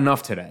that's not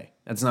enough today.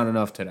 That's not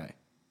enough today.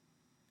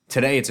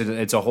 Today,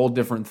 it's a whole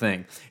different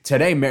thing.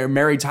 Today,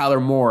 Mary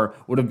Tyler Moore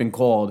would have been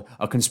called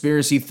a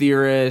conspiracy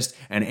theorist,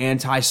 an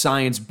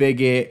anti-science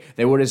bigot.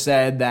 They would have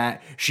said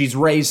that she's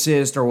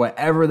racist or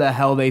whatever the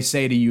hell they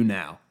say to you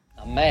now.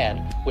 I'm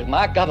mad with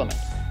my government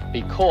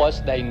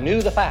because they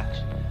knew the facts,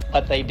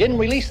 but they didn't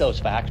release those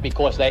facts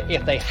because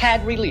if they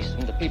had released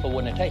them, the people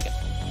wouldn't have taken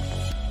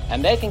them.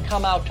 And they can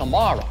come out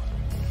tomorrow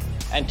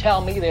and tell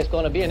me there's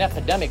going to be an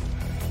epidemic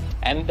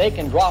and they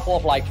can drop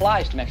off like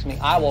flies next to me,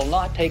 I will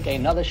not take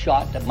another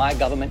shot that my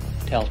government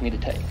tells me to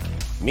take.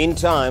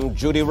 Meantime,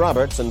 Judy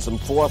Roberts and some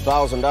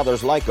 4,000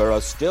 others like her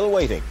are still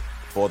waiting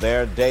for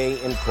their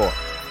day in court.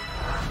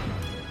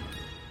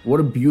 What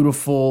a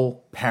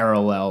beautiful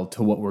parallel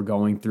to what we're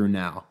going through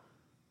now.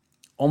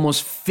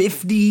 Almost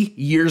 50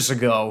 years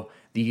ago,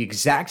 the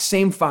exact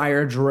same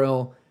fire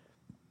drill,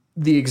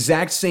 the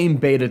exact same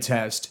beta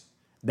test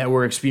that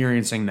we're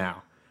experiencing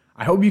now.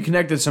 I hope you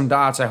connected some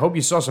dots. I hope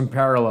you saw some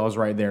parallels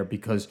right there,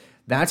 because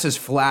that's as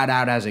flat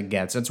out as it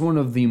gets. That's one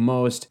of the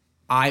most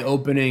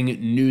eye-opening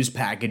news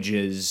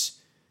packages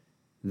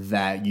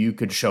that you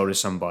could show to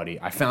somebody.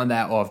 I found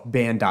that off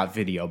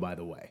band.video, by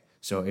the way.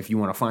 So if you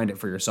want to find it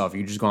for yourself,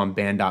 you just go on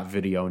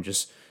band.video and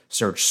just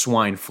search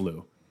swine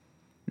flu.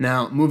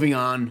 Now, moving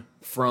on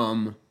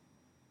from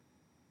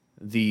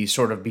the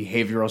sort of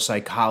behavioral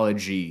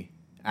psychology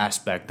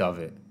aspect of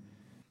it.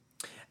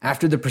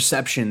 After the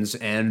perceptions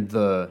and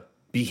the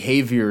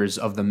behaviors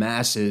of the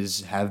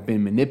masses have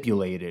been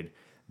manipulated,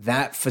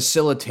 that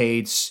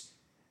facilitates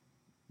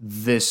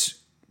this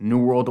New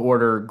World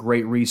Order,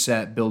 Great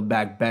Reset, Build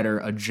Back Better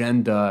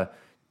agenda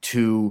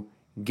to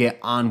get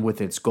on with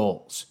its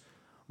goals.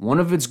 One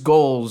of its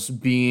goals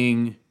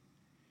being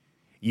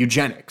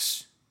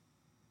eugenics.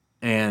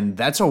 And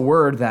that's a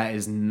word that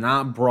is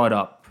not brought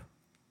up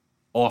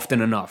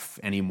often enough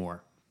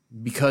anymore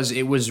because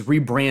it was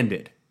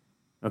rebranded,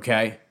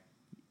 okay?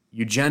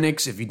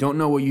 Eugenics, if you don't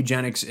know what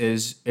eugenics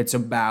is, it's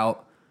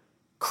about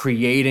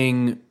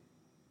creating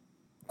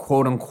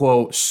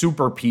quote-unquote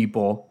super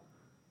people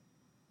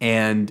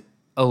and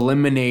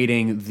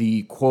eliminating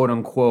the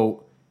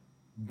quote-unquote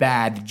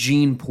bad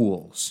gene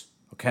pools,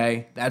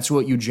 okay? That's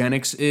what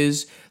eugenics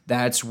is.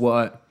 That's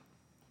what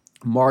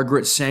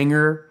Margaret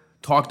Sanger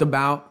talked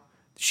about.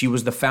 She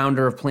was the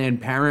founder of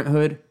Planned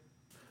Parenthood.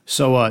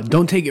 So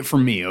don't take it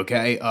from me,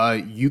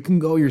 okay? You can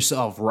go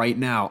yourself right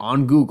now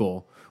on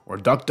Google or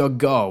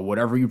DuckDuckGo,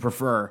 whatever you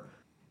prefer.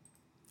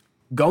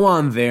 Go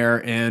on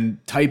there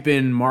and type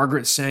in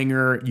Margaret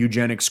Sanger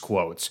eugenics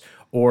quotes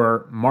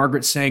or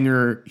Margaret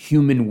Sanger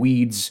human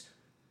weeds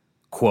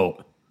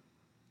quote.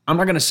 I'm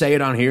not going to say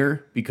it on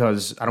here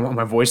because I don't want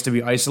my voice to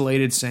be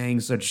isolated saying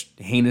such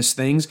heinous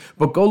things,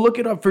 but go look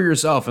it up for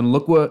yourself and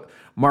look what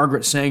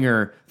Margaret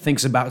Sanger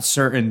thinks about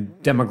certain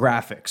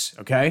demographics,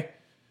 okay?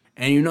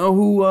 And you know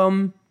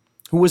who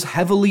was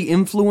heavily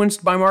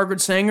influenced by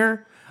Margaret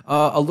Sanger?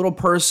 A little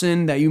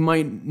person that you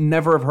might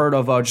never have heard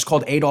of, just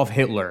called Adolf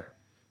Hitler.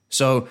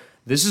 So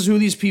this is who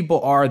these people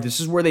are. This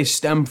is where they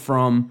stem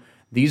from.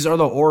 These are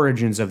the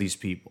origins of these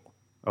people,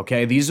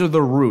 okay? These are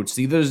the roots.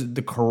 These are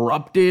the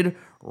corrupted,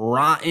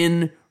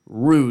 rotten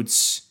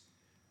roots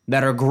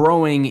that are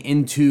growing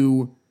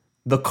into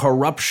the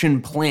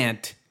corruption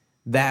plant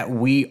that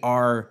we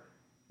are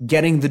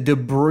getting the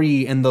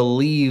debris and the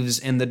leaves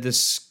and the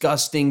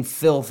disgusting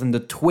filth and the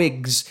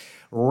twigs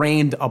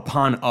rained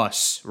upon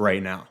us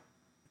right now.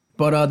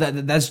 But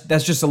that's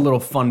just a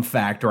little fun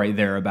fact right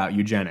there about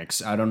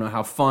eugenics. I don't know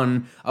how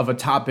fun of a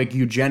topic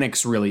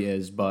eugenics really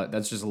is, but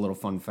that's just a little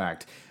fun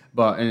fact.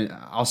 But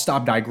I'll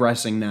stop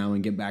digressing now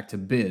and get back to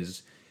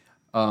biz.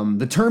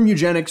 The term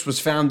eugenics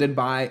was founded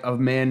by a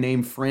man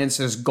named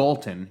Francis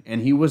Galton,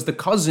 and he was the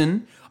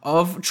cousin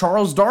of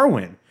Charles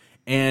Darwin.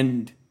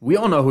 And we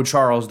all know who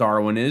Charles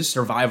Darwin is: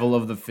 survival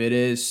of the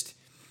fittest,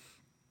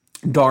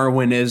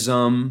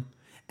 Darwinism,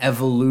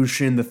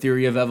 evolution, the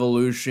theory of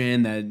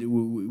evolution that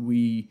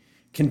we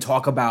can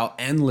talk about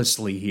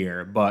endlessly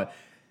here. But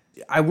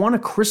I want to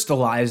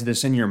crystallize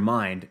this in your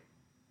mind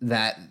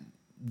that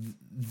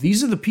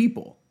these are the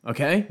people,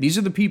 okay? These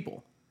are the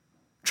people.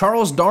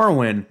 Charles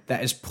Darwin,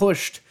 that is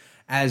pushed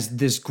as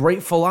this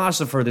great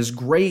philosopher, this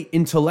great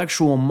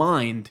intellectual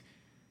mind,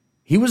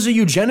 he was a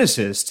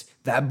eugenicist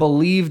that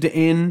believed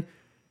in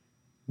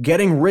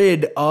getting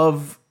rid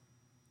of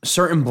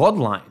certain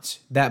bloodlines,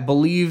 that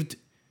believed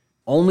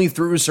only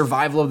through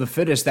survival of the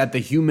fittest that the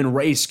human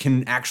race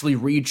can actually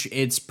reach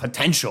its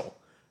potential,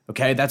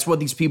 okay? That's what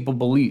these people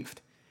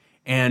believed.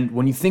 And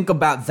when you think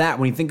about that,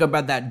 when you think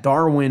about that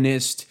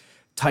Darwinist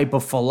type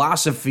of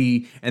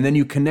philosophy, and then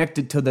you connect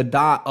it to the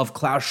dot of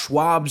Klaus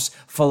Schwab's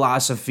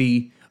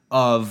philosophy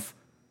of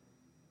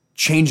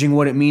changing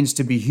what it means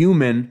to be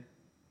human,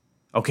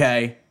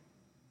 okay,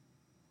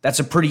 that's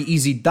a pretty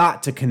easy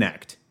dot to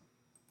connect.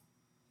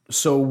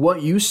 So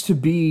what used to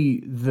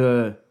be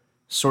the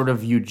sort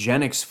of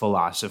eugenics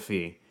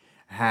philosophy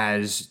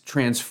has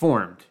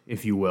transformed,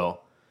 if you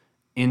will,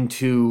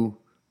 into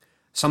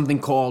something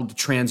called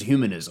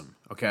transhumanism,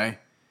 okay?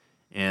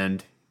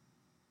 And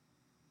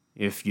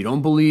if you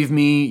don't believe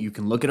me, you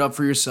can look it up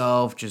for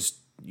yourself. Just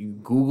you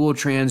Google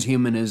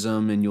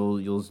transhumanism, and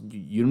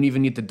you don't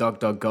even need to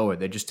DuckDuckGo it.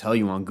 They just tell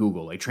you on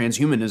Google. Like,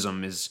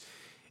 transhumanism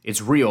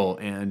it's real,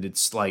 and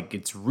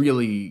it's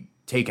really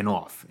taken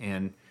off,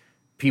 and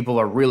people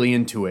are really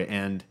into it.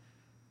 And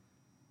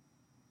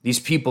these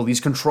people,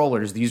 these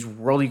controllers, these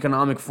World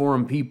Economic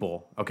Forum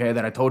people, okay,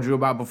 that I told you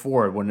about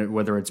before,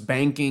 whether it's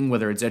banking,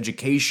 whether it's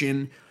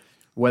education,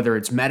 whether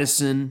it's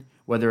medicine,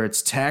 whether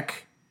it's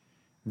tech,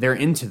 they're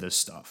into this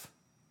stuff.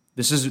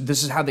 This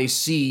is how they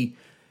see.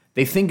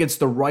 They think it's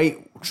the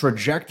right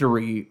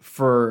trajectory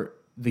for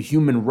the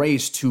human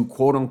race to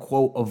quote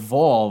unquote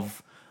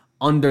evolve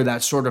under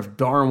that sort of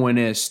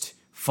Darwinist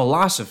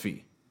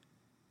philosophy.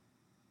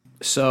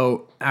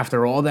 So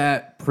after all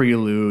that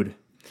prelude,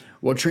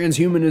 what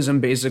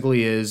transhumanism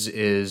basically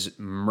is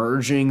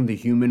merging the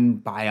human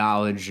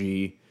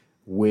biology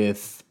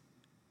with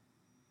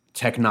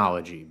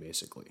technology,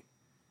 basically.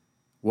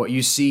 What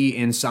you see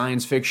in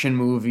science fiction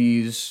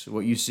movies,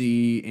 what you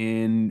see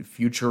in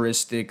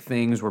futuristic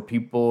things where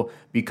people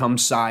become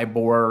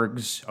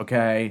cyborgs,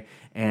 okay,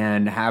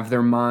 and have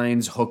their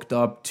minds hooked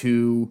up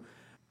to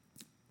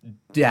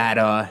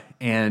data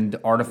and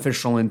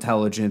artificial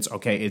intelligence.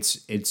 Okay,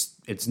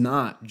 it's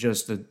not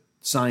just a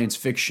science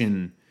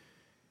fiction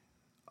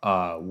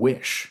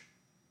wish.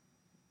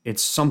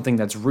 It's something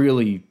that's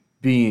really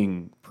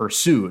being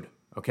pursued.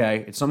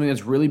 Okay, it's something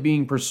that's really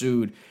being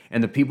pursued,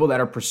 and the people that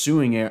are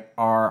pursuing it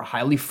are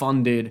highly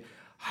funded,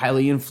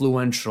 highly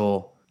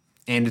influential,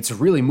 and it's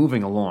really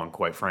moving along,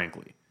 quite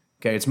frankly.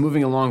 Okay, it's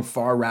moving along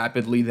far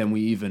rapidly than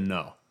we even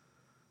know.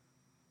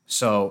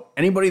 So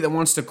anybody that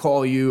wants to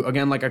call you,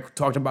 again, like I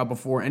talked about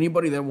before,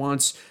 anybody that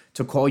wants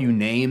to call you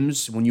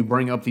names when you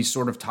bring up these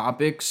sort of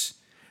topics,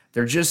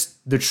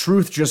 the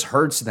truth just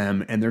hurts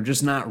them, and they're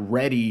just not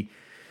ready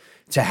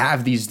to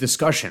have these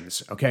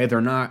discussions, okay?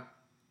 They're not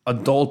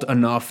adult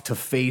enough to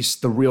face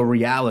the real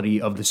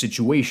reality of the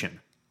situation.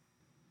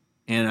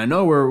 And I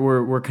know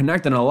we're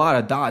connecting a lot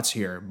of dots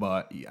here,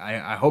 but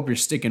I hope you're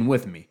sticking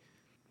with me,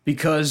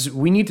 because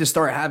we need to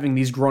start having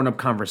these grown-up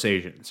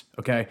conversations,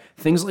 okay?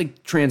 Things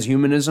like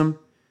transhumanism,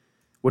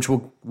 which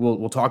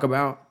we'll talk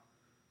about,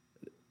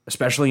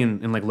 especially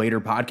in like later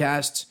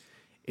podcasts,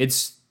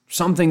 it's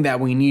something that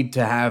we need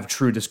to have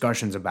true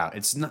discussions about.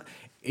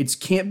 It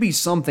can't be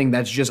something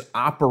that's just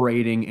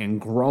operating and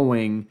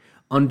growing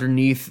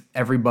underneath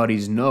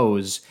everybody's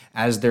nose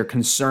as they're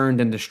concerned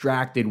and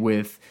distracted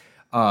with,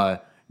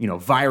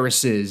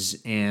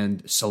 viruses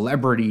and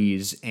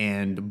celebrities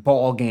and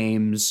ball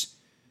games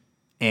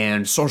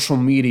and social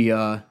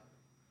media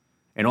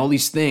and all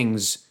these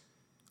things,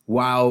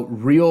 while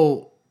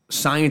real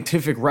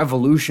scientific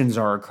revolutions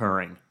are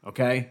occurring,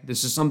 okay?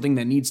 This is something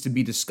that needs to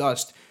be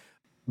discussed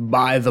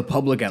by the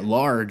public at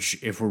large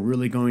if we're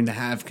really going to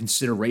have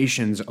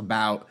considerations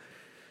about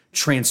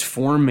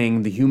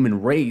transforming the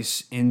human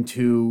race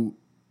into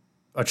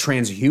a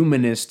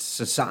transhumanist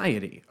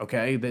society,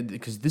 okay?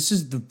 Because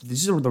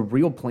these are the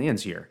real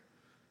plans here.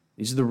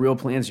 These are the real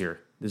plans here.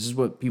 This is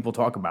what people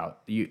talk about.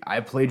 I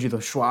played you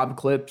the Schwab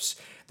clips.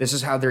 This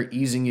is how they're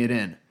easing it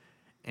in.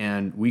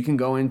 And we can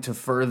go into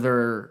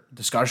further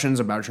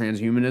discussions about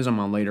transhumanism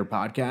on later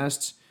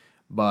podcasts.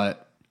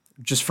 But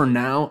just for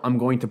now, I'm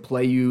going to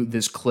play you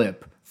this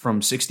clip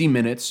from 60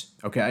 Minutes,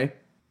 okay?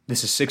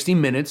 This is 60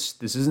 Minutes.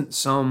 This isn't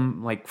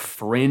some like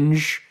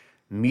fringe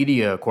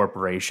media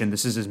corporation.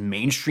 This is as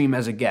mainstream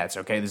as it gets,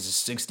 okay? This is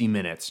 60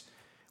 Minutes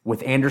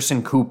with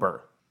Anderson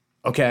Cooper,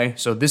 okay?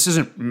 So this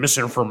isn't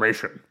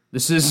misinformation.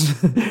 This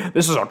is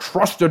a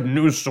trusted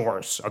news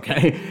source,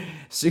 okay?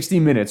 60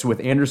 Minutes with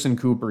Anderson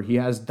Cooper. He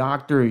has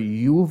Dr.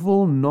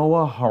 Yuval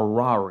Noah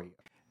Harari.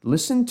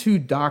 Listen to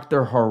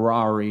Dr.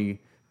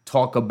 Harari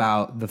talk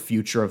about the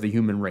future of the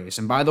human race.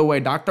 And by the way,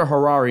 Dr.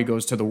 Harari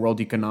goes to the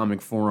World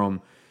Economic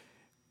Forum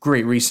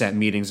Great Reset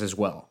meetings as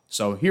well.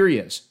 So here he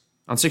is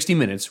on 60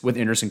 Minutes with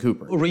Anderson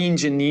Cooper.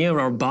 Re-engineer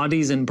our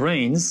bodies and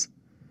brains,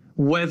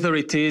 whether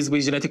it is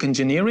with genetic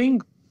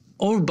engineering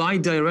or by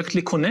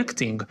directly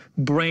connecting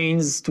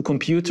brains to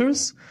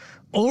computers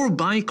or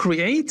by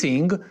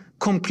creating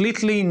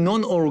completely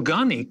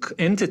non-organic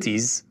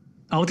entities,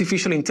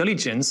 artificial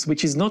intelligence,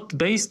 which is not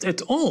based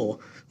at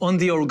all on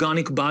the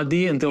organic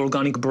body and the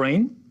organic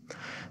brain.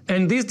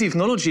 And these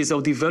technologies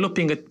are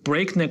developing at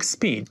breakneck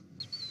speed.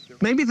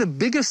 Maybe the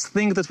biggest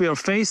thing that we are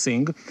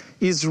facing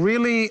is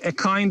really a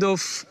kind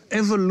of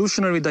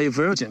evolutionary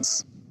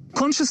divergence.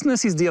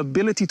 Consciousness is the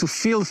ability to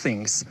feel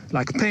things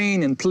like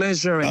pain and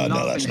pleasure and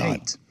love and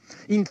hate.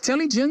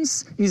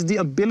 Intelligence is the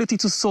ability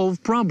to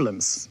solve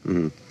problems.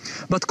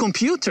 But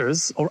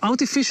computers or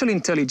artificial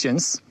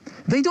intelligence,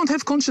 they don't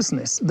have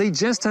consciousness. They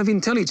just have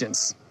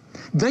intelligence.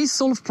 They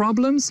solve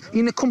problems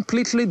in a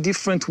completely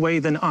different way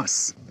than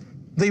us.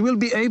 They will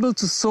be able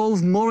to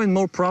solve more and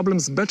more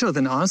problems better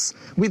than us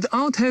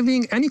without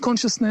having any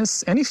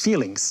consciousness, any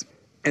feelings.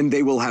 And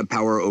they will have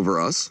power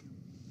over us?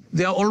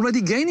 They are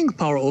already gaining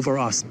power over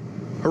us.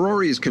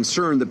 Harari is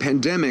concerned the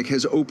pandemic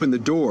has opened the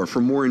door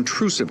for more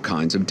intrusive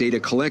kinds of data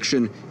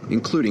collection,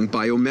 including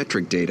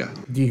biometric data.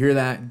 Do you hear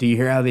that? Do you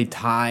hear how they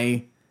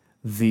tie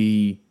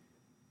the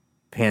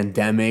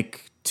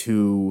pandemic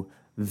to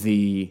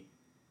the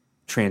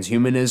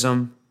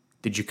transhumanism?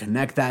 Did you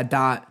connect that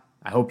dot?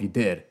 I hope you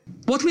did.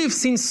 What we have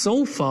seen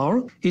so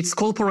far, it's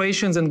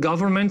corporations and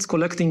governments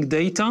collecting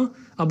data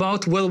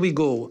about where we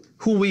go,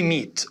 who we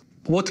meet,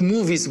 what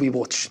movies we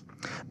watch.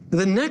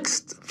 The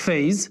next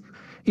phase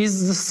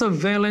is the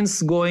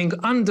surveillance going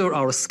under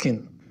our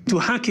skin. To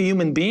hack a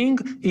human being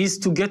is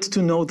to get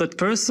to know that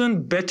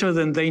person better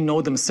than they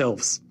know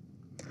themselves.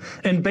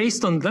 and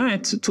based on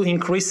that, to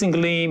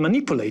increasingly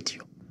manipulate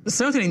you.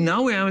 Certainly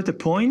now we are at a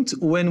point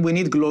when we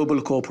need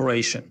global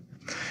cooperation.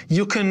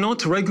 You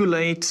cannot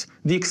regulate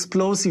the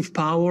explosive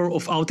power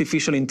of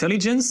artificial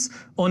intelligence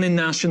on a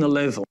national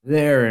level.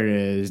 There it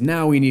is.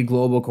 Now we need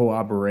global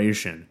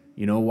cooperation.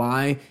 You know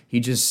why? He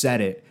just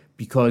said it.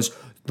 Because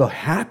the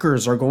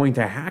hackers are going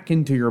to hack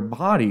into your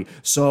body.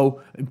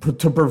 So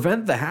to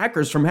prevent the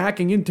hackers from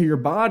hacking into your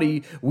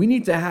body, we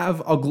need to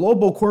have a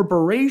global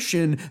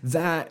corporation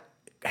that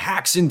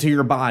hacks into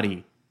your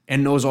body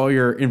and knows all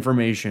your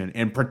information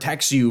and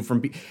protects you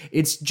from...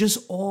 It's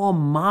just all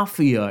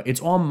mafia.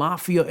 It's all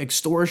mafia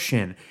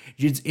extortion.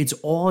 It's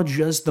all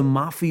just the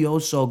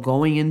mafioso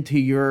going into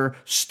your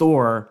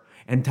store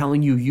and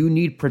telling you you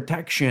need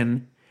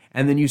protection,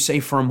 and then you say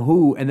from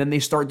who, and then they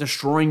start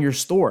destroying your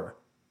store.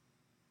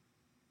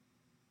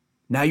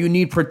 Now you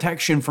need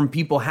protection from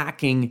people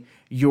hacking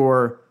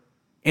your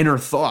inner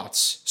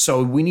thoughts.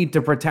 So we need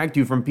to protect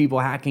you from people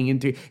hacking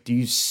into... Do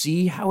you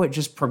see how it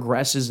just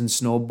progresses and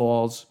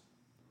snowballs?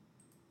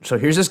 So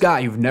here's this guy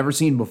you've never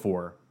seen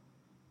before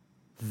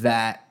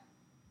that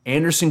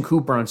Anderson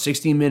Cooper on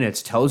 60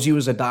 Minutes tells you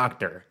is a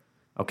doctor,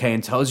 okay,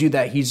 and tells you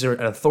that he's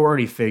an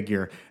authority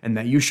figure and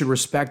that you should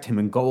respect him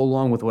and go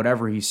along with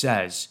whatever he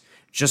says.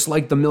 Just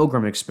like the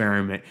Milgram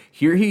experiment.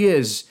 Here he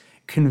is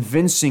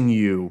convincing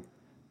you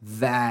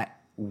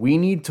that we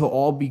need to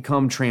all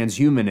become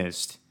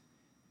transhumanist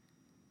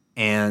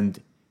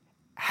and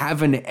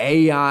have an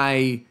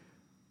AI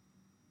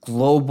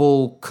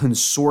global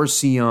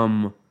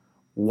consortium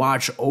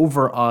watch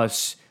over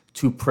us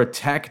to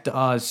protect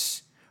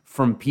us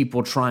from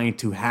people trying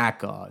to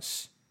hack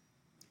us.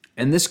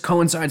 And this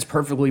coincides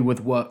perfectly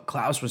with what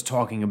Klaus was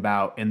talking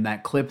about in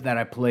that clip that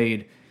I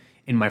played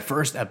in my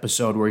first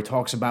episode, where he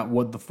talks about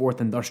what the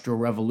fourth industrial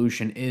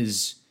revolution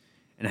is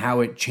and how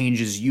it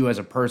changes you as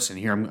a person.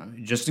 Here,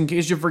 just in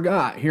case you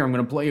forgot, here, I'm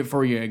going to play it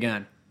for you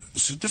again.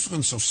 The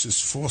difference of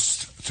this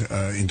fourth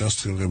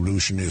industrial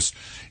revolution is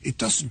it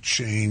doesn't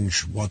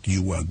change what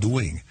you are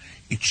doing.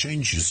 It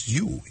changes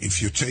you.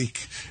 If you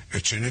take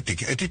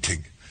genetic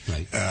editing,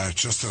 right.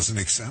 Just as an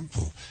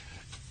example,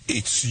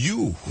 it's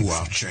you who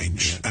are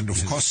changed. Yeah. And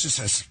of course, this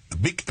has a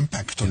big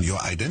impact on your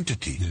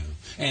identity. Yeah.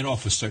 And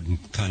offers certain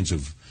kinds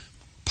of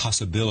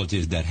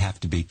possibilities that have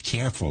to be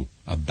careful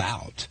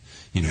about.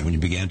 You know, when you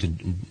began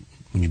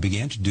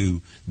to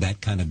do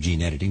that kind of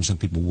gene editing, some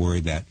people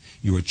worry that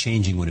you are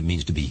changing what it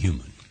means to be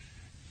human.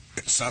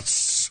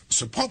 That's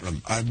the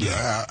problem.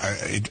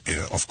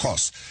 Of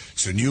course,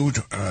 the new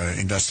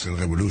industrial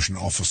revolution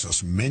offers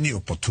us many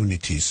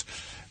opportunities,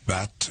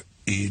 but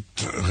it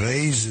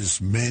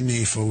raises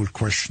manifold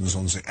questions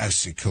on the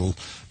ethical,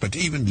 but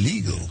even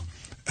legal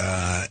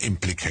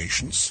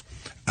implications.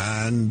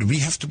 And we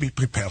have to be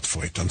prepared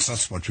for it, and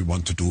that's what we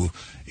want to do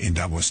in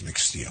Davos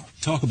next year.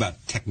 Talk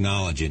about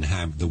technology and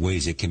how the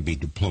ways it can be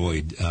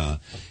deployed,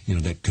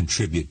 that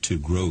contribute to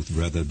growth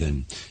rather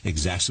than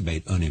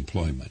exacerbate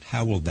unemployment.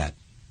 How will that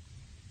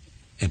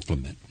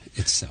implement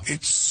itself?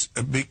 It's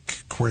a big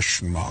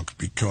question mark,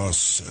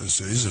 because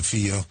there is a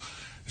fear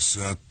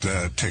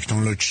that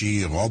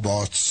technology,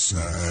 robots,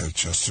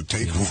 just to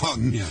take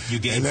one you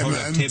gain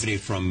productivity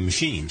from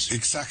machines.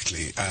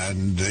 Exactly,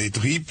 and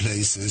it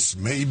replaces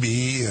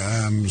maybe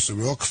the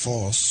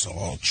workforce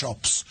or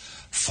jobs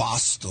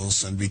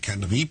faster than we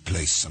can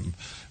replace them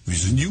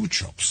with new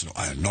jobs.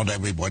 Not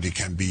everybody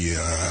can be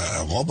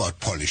a robot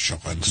polisher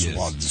and so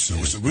on, so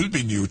there will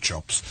be new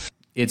jobs.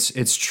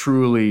 It's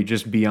truly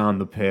just beyond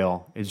the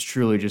pale. It's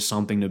truly just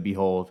something to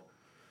behold.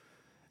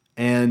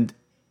 And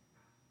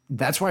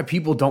that's why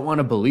people don't want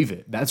to believe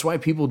it. That's why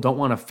people don't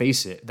want to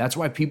face it. That's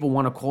why people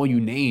want to call you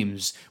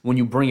names when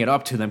you bring it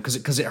up to them,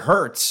 because it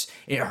hurts.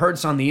 It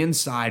hurts on the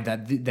inside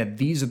that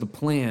these are the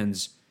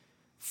plans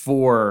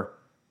for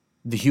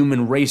the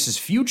human race's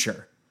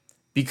future,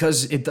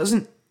 because it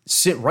doesn't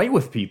sit right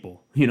with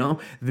people. You know,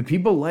 the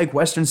people like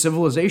Western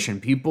civilization,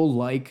 people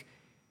like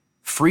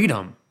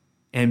freedom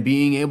and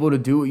being able to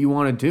do what you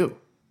want to do.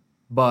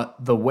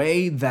 But the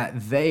way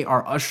that they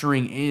are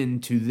ushering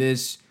into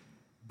this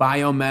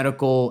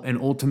biomedical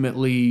and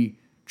ultimately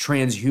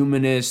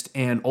transhumanist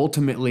and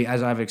ultimately,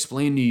 as I've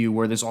explained to you,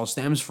 where this all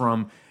stems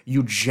from,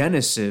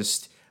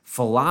 eugenicist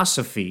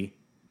philosophy,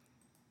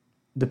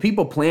 the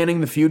people planning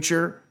the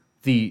future,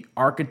 the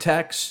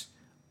architects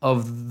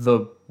of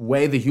the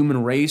way the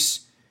human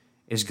race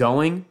is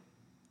going,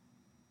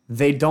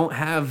 they don't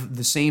have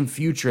the same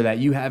future that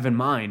you have in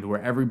mind,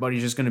 where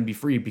everybody's just going to be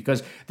free.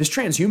 Because this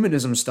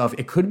transhumanism stuff,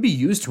 it could be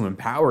used to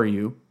empower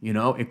you,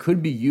 it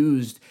could be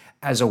used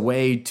as a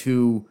way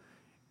to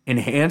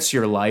enhance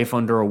your life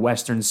under a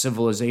Western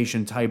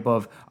civilization type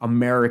of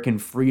American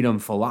freedom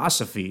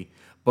philosophy.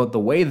 But the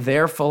way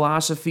their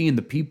philosophy and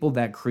the people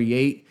that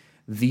create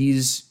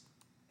these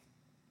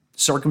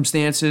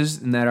circumstances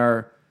and that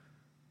are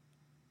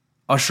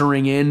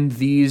ushering in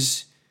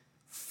these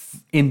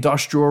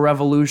industrial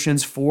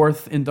revolutions,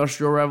 fourth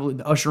industrial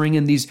revolution, ushering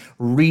in these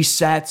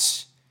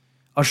resets,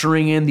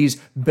 ushering in these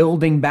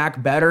building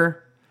back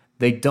better,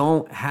 they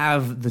don't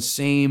have the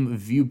same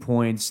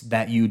viewpoints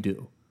that you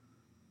do.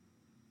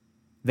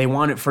 They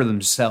want it for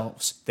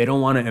themselves. They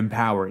don't want to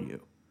empower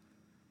you.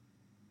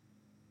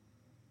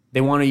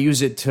 They want to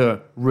use it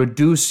to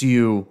reduce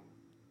you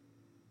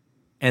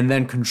and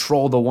then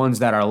control the ones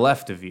that are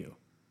left of you.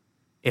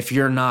 If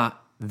you're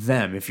not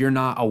them, if you're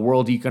not a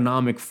World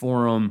Economic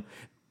Forum,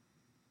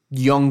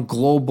 young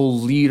global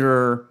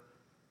leader,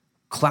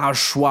 Klaus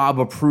Schwab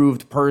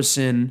approved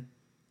person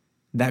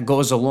that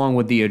goes along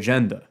with the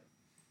agenda.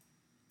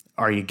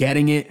 Are you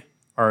getting it?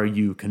 Are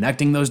you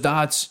connecting those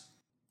dots?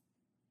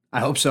 I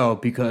hope so,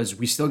 because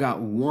we still got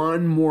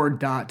one more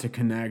dot to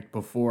connect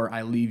before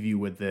I leave you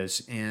with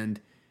this.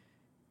 And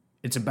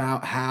it's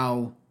about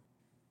how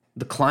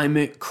the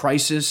climate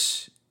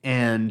crisis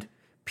and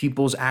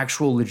people's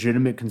actual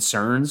legitimate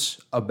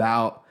concerns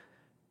about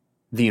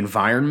the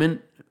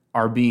environment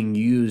are being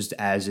used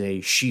as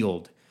a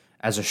shield,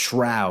 as a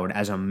shroud,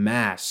 as a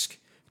mask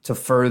to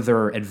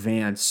further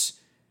advance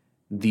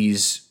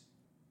these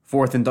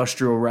fourth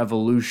industrial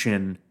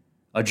revolution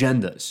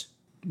agendas,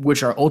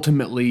 which are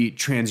ultimately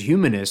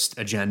transhumanist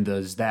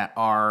agendas that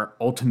are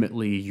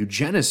ultimately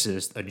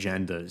eugenicist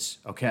agendas,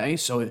 okay?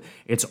 So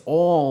it's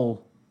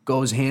all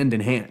goes hand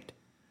in hand.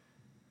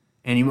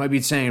 And you might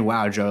be saying,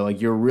 wow, Joe,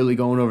 like you're really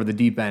going over the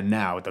deep end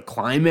now. The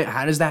climate,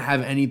 how does that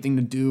have anything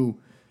to do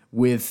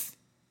with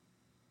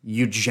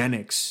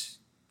eugenics?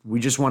 We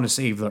just want to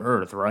save the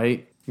earth,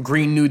 right?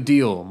 Green New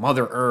Deal,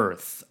 Mother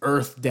Earth,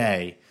 Earth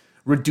Day,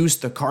 reduce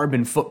the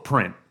carbon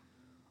footprint.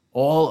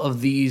 All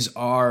of these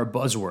are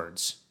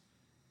buzzwords.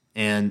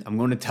 And I'm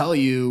going to tell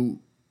you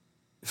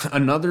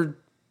another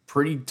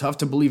pretty tough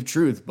to believe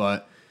truth,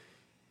 but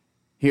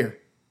here,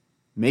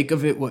 make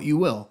of it what you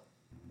will.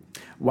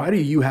 Why do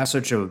you have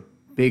such a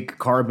big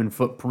carbon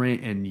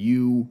footprint and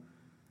you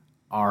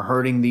are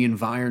hurting the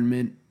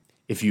environment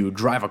if you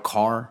drive a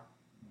car,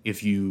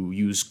 if you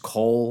use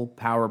coal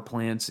power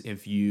plants,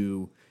 if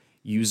you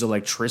use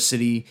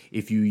electricity,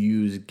 if you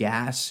use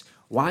gas?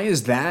 Why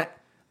is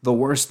that the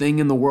worst thing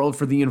in the world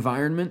for the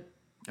environment?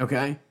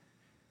 Okay?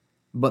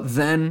 But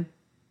then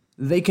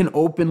they can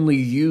openly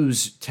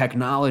use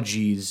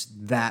technologies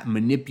that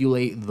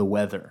manipulate the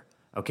weather,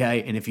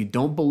 okay? And if you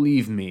don't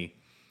believe me,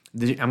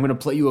 I'm going to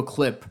play you a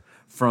clip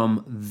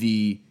from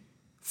the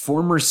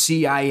former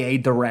CIA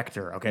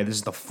director, okay? This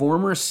is the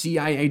former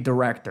CIA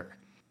director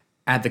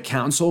at the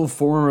Council of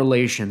Foreign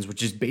Relations,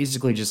 which is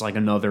basically just like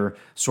another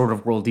sort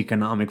of World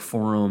Economic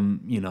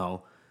Forum,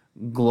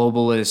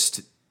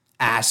 globalist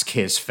ass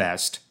kiss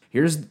fest.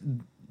 Here's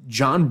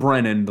John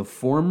Brennan, the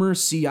former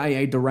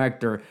CIA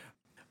director,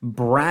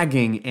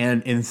 bragging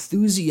and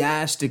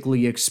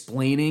enthusiastically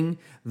explaining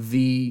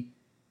the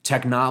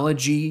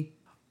technology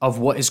of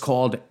what is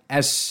called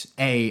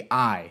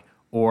SAI,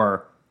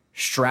 or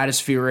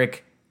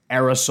stratospheric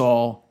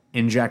aerosol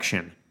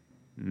injection.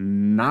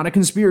 Not a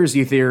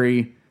conspiracy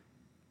theory,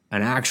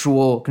 an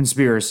actual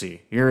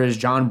conspiracy. Here is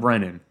John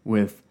Brennan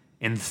with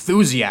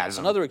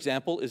enthusiasm. Another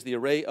example is the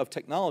array of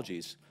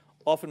technologies,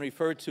 often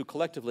referred to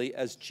collectively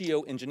as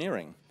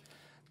geoengineering,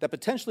 that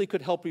potentially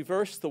could help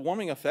reverse the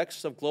warming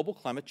effects of global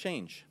climate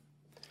change.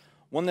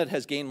 One that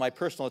has gained my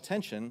personal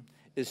attention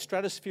is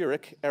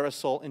stratospheric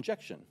aerosol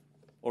injection,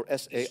 or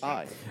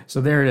SAI.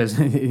 So there it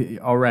is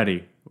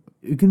already.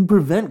 It can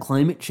prevent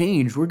climate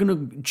change. We're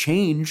going to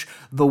change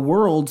the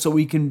world so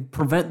we can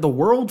prevent the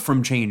world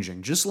from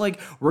changing. Just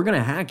like we're going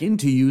to hack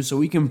into you so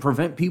we can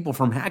prevent people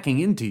from hacking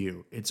into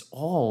you. It's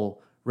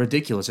all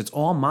ridiculous. It's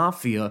all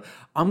mafia.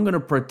 I'm going to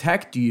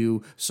protect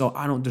you so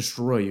I don't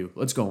destroy you.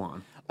 Let's go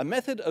on. A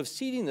method of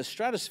seeding the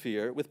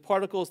stratosphere with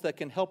particles that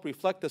can help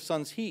reflect the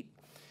sun's heat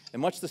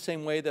in much the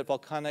same way that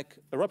volcanic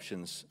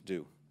eruptions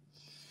do.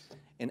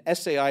 An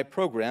SAI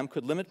program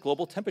could limit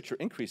global temperature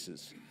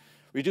increases,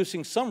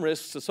 reducing some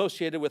risks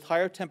associated with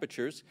higher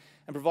temperatures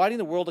and providing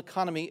the world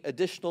economy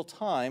additional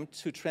time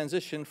to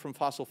transition from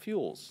fossil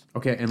fuels.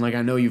 Okay, and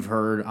I know you've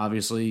heard,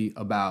 obviously,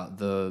 about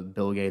the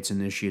Bill Gates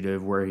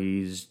initiative where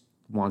he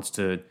wants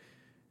to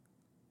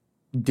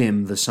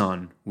dim the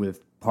sun with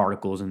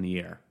particles in the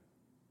air.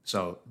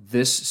 So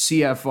this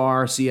CIA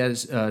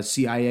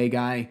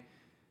guy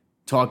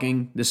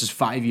talking, this is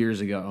 5 years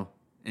ago,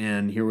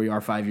 and here we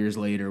are 5 years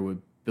later with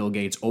Bill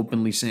Gates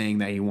openly saying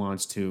that he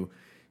wants to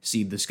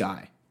seed the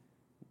sky,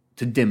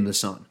 to dim the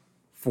sun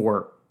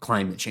for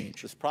climate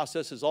change. This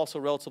process is also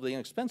relatively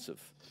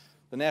inexpensive.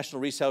 The National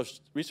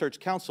Research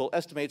Council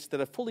estimates that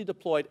a fully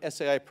deployed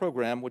SAI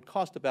program would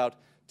cost about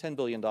 $10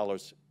 billion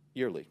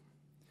yearly.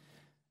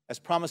 As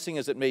promising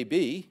as it may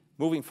be,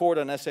 moving forward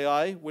on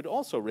SAI would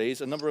also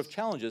raise a number of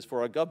challenges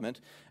for our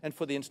government and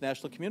for the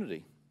international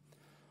community.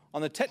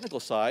 On the technical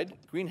side,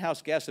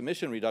 greenhouse gas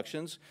emission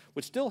reductions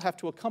would still have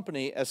to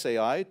accompany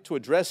SAI to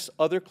address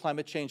other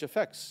climate change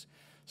effects,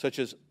 such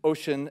as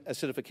ocean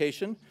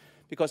acidification,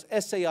 because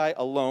SAI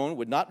alone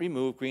would not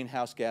remove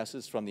greenhouse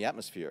gases from the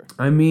atmosphere.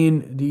 I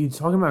mean, you're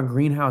talking about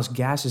greenhouse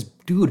gases.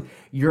 Dude,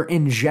 you're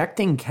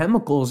injecting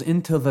chemicals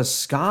into the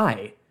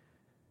sky.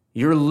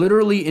 You're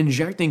literally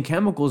injecting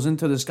chemicals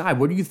into the sky.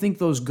 Where do you think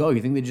those go?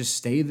 You think they just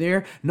stay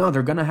there? No,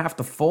 they're going to have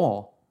to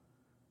fall.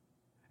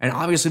 And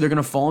obviously, they're going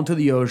to fall into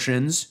the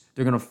oceans.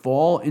 They're going to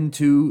fall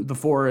into the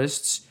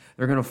forests.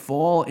 They're going to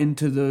fall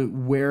into the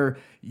where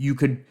you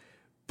could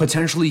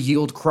potentially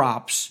yield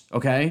crops,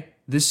 okay?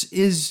 This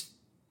is,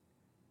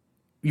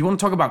 you want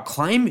to talk about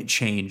climate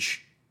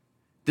change.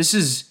 This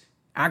is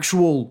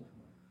actual,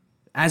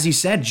 as he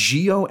said,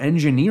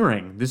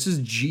 geoengineering. This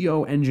is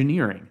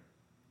geoengineering.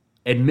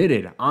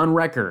 Admitted, on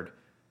record,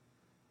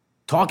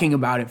 talking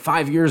about it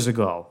 5 years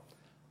ago.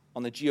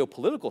 On the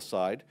geopolitical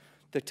side,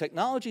 the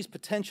technology's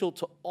potential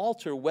to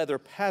alter weather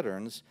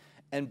patterns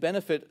and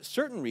benefit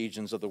certain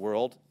regions of the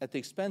world at the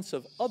expense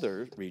of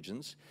other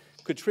regions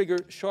could trigger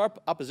sharp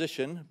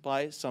opposition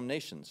by some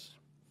nations.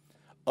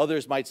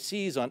 Others might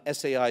seize on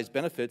SAI's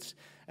benefits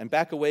and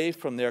back away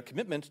from their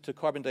commitment to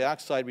carbon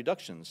dioxide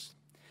reductions.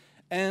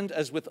 And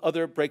as with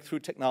other breakthrough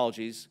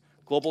technologies,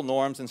 global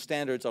norms and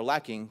standards are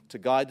lacking to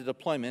guide the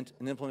deployment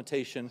and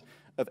implementation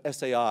of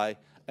SAI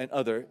and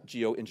other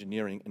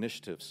geoengineering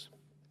initiatives.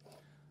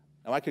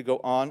 Now, I could go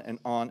on and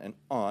on and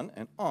on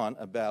and on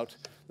about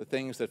the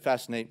things that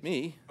fascinate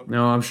me.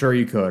 No, I'm sure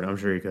you could. I'm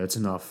sure you could. That's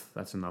enough.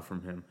 That's enough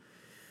from him.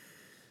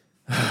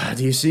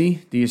 Do you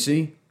see? Do you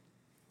see?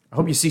 I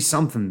hope you see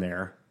something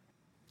there.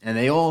 And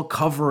they all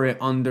cover it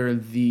under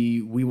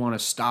the we want to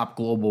stop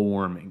global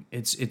warming.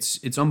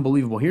 It's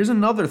unbelievable. Here's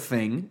another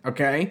thing,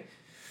 okay?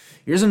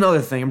 Here's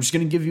another thing. I'm just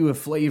going to give you a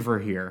flavor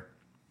here.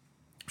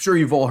 I'm sure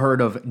you've all heard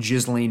of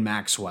Ghislaine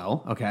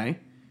Maxwell, okay?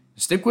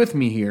 Stick with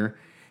me here.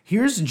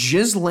 Here's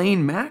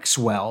Ghislaine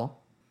Maxwell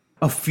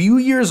a few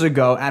years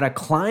ago at a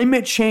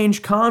climate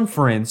change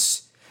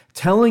conference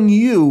telling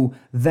you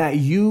that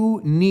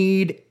you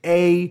need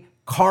a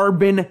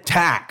carbon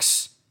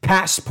tax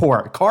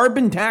passport.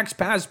 Carbon tax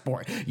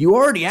passport. You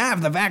already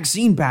have the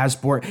vaccine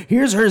passport.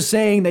 Here's her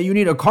saying that you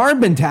need a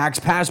carbon tax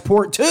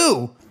passport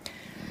too.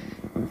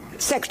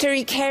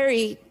 Secretary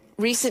Kerry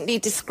recently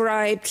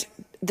described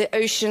the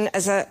ocean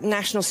as a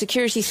national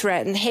security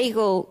threat, and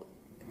Hagel,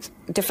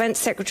 Defense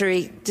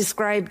Secretary,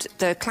 described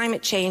the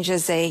climate change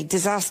as a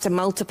disaster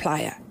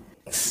multiplier.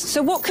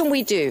 So what can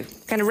we do?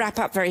 I'm going to wrap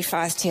up very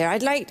fast here.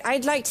 I'd like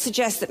to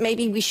suggest that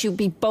maybe we should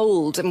be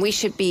bold, and we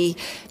should be,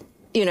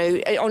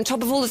 on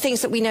top of all the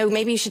things that we know,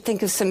 maybe you should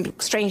think of some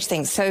strange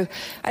things. So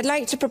I'd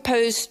like to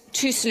propose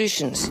two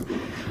solutions.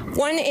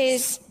 One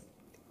is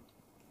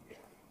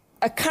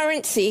a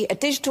currency, a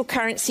digital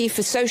currency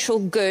for social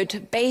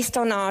good based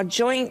on our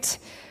joint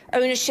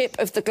ownership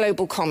of the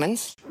global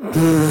commons.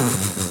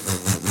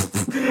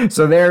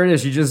 So there it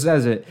is. She just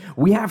says it.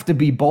 We have to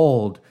be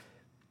bold.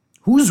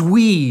 Who's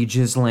we,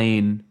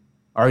 Ghislaine?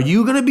 Are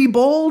you going to be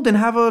bold and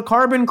have a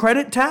carbon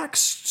credit tax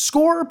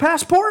score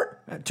passport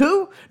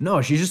too?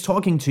 No, she's just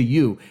talking to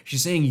you.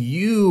 She's saying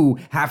you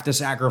have to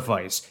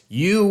sacrifice.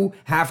 You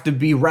have to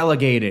be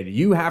relegated.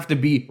 You have to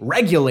be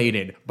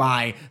regulated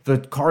by the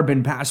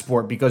carbon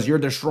passport because you're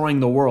destroying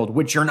the world,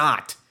 which you're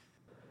not.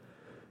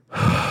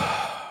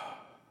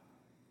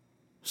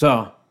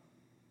 So,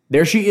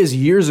 there she is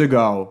years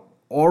ago,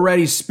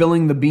 already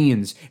spilling the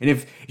beans. And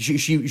if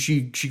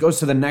she goes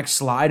to the next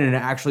slide and it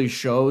actually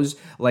shows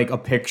like a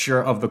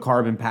picture of the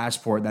carbon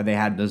passport that they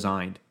had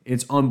designed.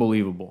 It's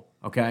unbelievable,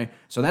 okay?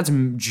 So that's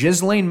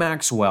Ghislaine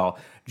Maxwell,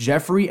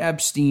 Jeffrey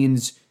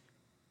Epstein's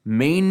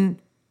main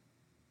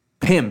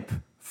pimp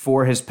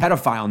for his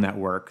pedophile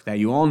network that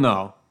you all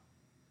know,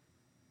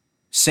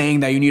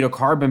 saying that you need a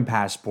carbon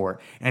passport.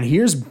 And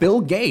here's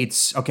Bill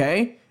Gates,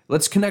 okay?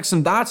 Let's connect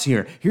some dots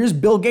here. Here's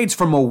Bill Gates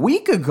from a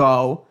week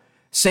ago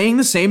saying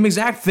the same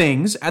exact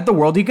things at the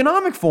World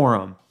Economic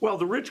Forum. Well,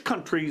 the rich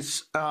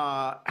countries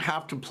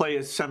have to play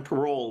a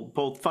central role,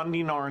 both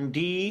funding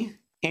R&D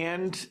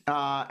and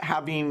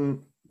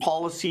having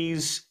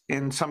policies.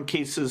 In some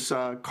cases,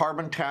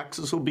 carbon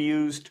taxes will be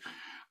used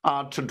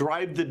to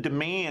drive the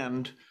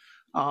demand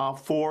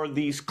for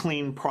these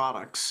clean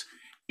products.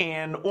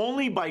 And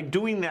only by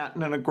doing that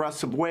in an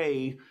aggressive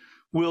way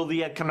will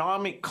the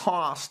economic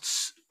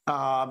costs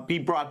be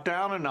brought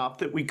down enough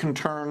that we can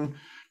turn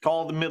to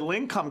all the middle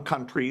income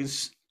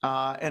countries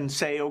and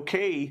say,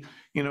 okay,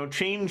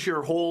 change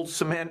your whole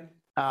cement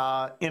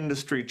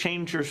industry,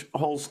 change your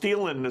whole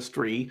steel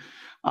industry,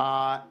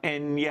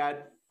 and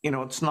yet,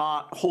 it's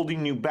not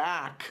holding you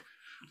back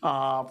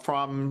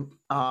from,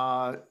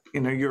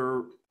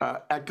 your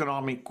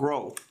economic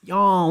growth.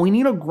 Yo, we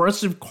need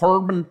aggressive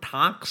carbon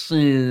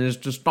taxes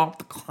to stop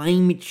the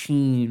climate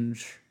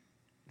change.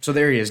 So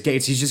there he is,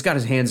 Gates. He's just got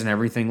his hands in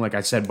everything, like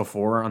I said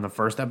before on the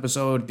first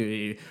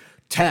episode.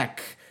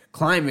 Tech,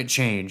 climate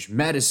change,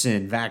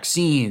 medicine,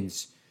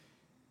 vaccines,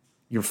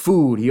 your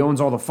food. He owns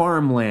all the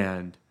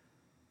farmland.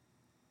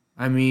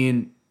 I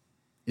mean,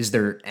 is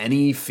there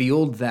any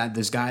field that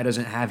this guy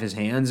doesn't have his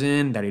hands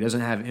in, that he doesn't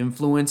have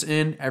influence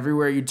in?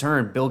 Everywhere you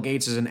turn, Bill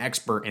Gates is an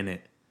expert in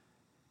it.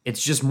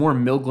 It's just more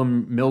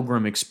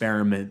Milgram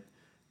experiment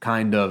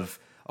kind of,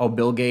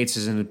 Bill Gates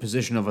is in a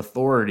position of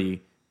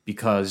authority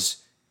because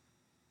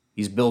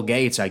he's Bill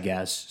Gates, I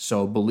guess,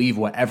 so believe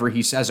whatever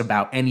he says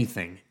about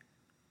anything.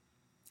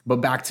 But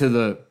back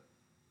to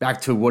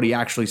what he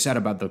actually said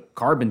about the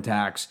carbon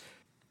tax.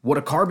 What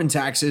a carbon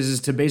tax is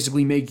to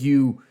basically make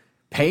you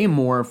pay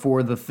more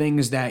for the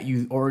things that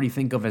you already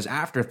think of as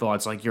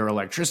afterthoughts, like your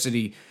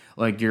electricity,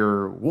 like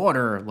your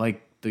water,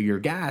 like your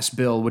gas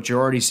bill, which you're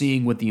already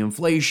seeing with the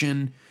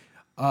inflation,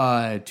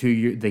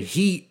 to the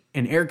heat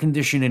and air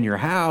conditioning in your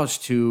house,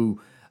 to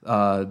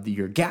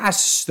your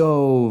gas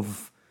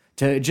stove,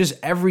 to just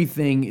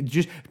everything,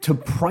 just to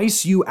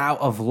price you out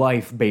of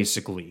life,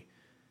 basically,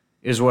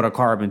 is what a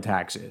carbon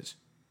tax is.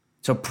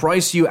 To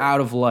price you out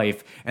of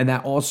life. And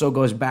that also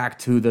goes back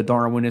to the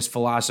Darwinist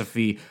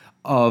philosophy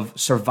of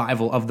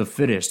survival of the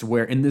fittest,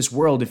 where in this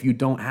world, if you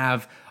don't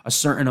have a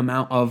certain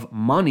amount of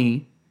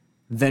money,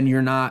 then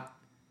you're not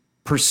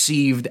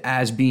perceived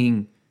as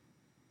being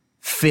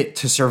fit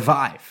to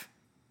survive.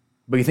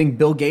 But you think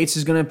Bill Gates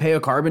is going to pay a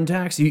carbon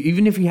tax?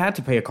 Even if he had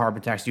to pay a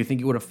carbon tax, do you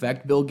think it would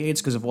affect Bill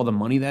Gates because of all the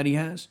money that he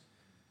has?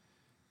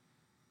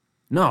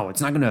 No,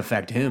 it's not going to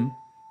affect him.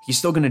 He's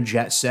still going to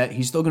jet set.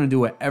 He's still going to do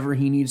whatever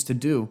he needs to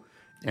do.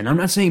 And I'm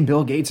not saying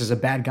Bill Gates is a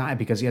bad guy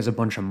because he has a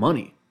bunch of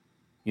money.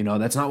 You know,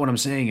 that's not what I'm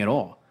saying at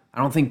all. I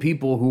don't think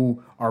people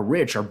who are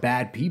rich are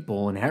bad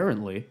people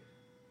inherently.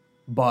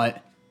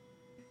 But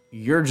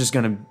you're just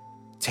going to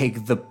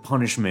take the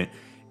punishment,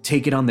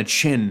 take it on the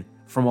chin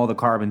from all the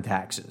carbon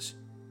taxes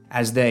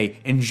as they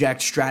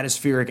inject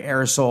stratospheric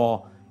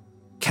aerosol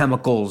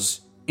chemicals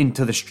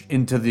into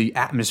the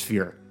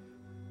atmosphere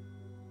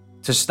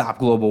to stop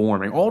global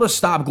warming. All to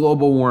stop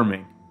global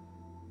warming.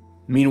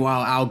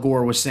 Meanwhile, Al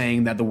Gore was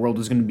saying that the world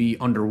was going to be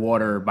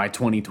underwater by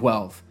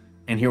 2012.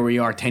 And here we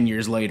are 10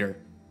 years later.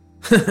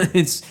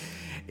 It's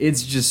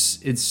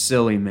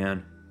silly,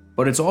 man.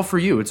 But it's all for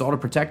you. It's all to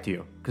protect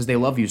you because they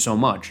love you so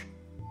much.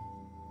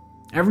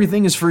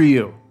 Everything is for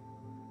you.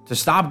 To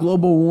stop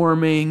global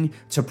warming,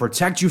 to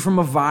protect you from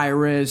a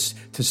virus,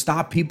 to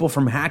stop people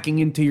from hacking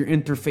into your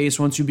interface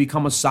once you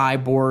become a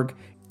cyborg.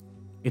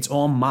 It's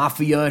all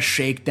mafia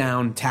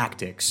shakedown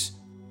tactics.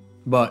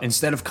 But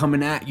instead of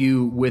coming at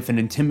you with an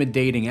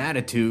intimidating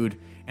attitude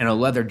and a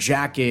leather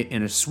jacket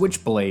and a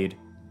switchblade,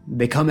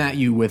 they come at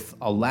you with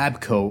a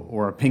lab coat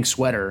or a pink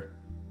sweater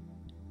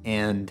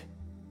and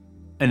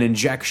an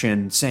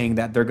injection saying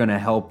that they're going to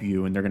help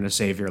you and they're going to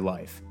save your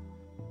life.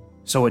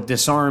 So it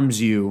disarms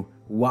you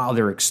while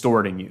they're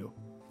extorting you.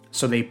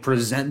 So they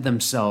present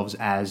themselves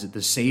as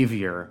the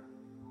savior,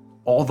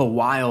 all the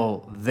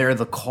while they're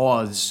the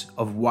cause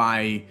of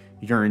why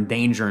you're in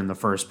danger in the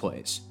first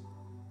place.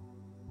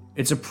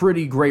 It's a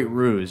pretty great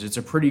ruse. It's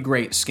a pretty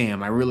great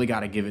scam. I really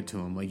got to give it to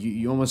them. Like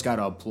you almost got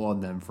to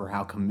applaud them for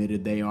how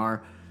committed they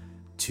are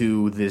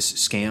to this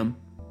scam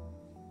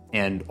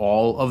and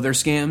all of their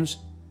scams.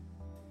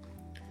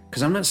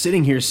 Because I'm not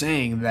sitting here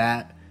saying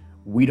that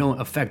we don't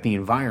affect the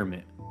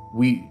environment.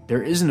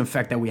 There is an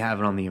effect that we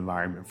have on the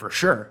environment for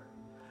sure.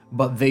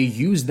 But they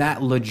use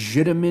that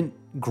legitimate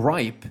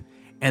gripe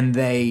and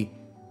they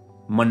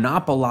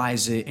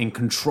monopolize it and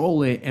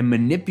control it and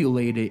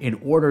manipulate it in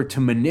order to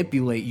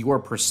manipulate your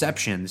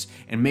perceptions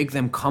and make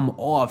them come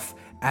off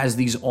as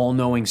these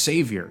all-knowing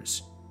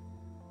saviors.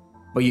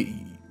 But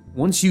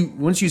once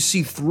you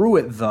see through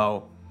it,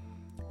 though,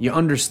 you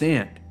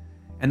understand.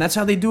 And that's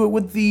how they do it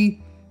with the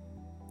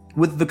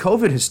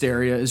COVID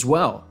hysteria as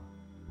well.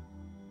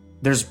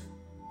 There's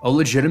a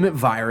legitimate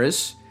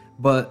virus,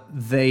 but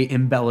they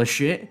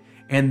embellish it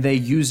and they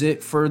use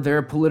it for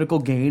their political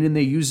gain and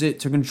they use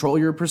it to control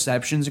your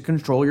perceptions and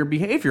control your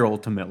behavior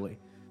ultimately.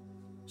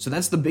 So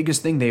that's the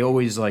biggest thing they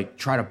always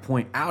try to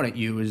point out at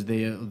you is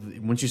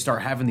once you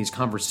start having these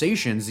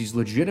conversations, these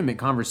legitimate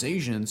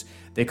conversations,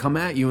 they come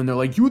at you and they're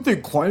like, you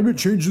think climate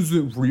change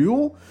isn't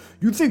real?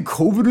 You think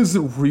COVID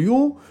isn't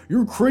real?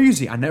 You're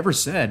crazy. I never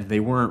said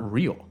they weren't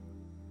real.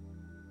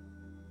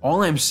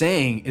 All I'm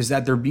saying is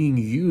that they're being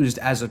used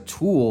as a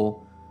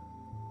tool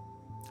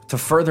to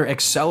further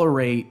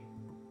accelerate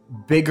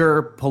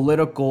bigger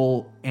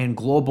political and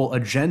global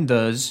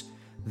agendas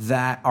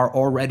that are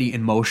already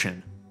in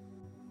motion.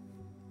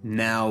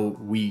 Now,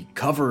 we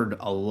covered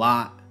a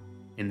lot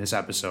in this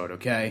episode,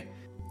 okay?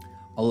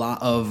 A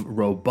lot of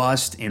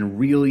robust and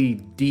really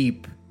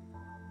deep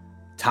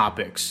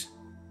topics.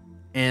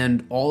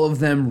 And all of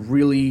them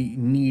really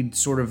need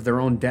sort of their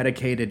own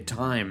dedicated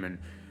time. And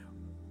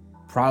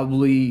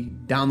probably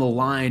down the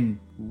line,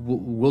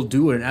 we'll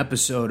do an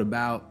episode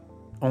about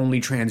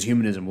only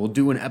transhumanism. We'll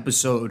do an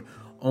episode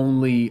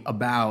only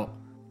about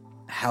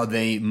how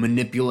they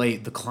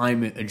manipulate the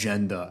climate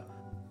agenda.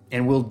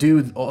 And we'll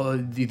do all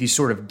these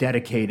sort of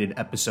dedicated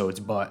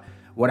episodes. But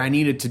what I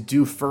needed to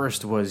do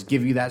first was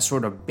give you that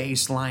sort of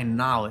baseline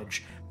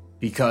knowledge.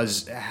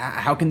 Because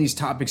how can these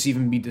topics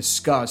even be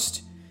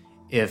discussed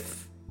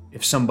if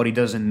somebody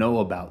doesn't know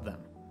about them?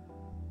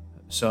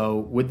 So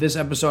with this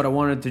episode, I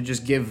wanted to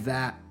just give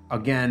that,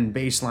 again,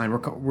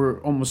 baseline.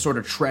 We're almost sort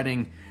of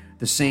treading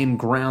the same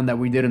ground that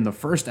we did in the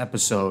first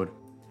episode,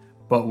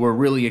 but we're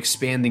really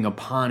expanding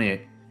upon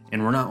it.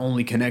 And we're not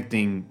only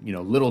connecting,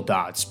 little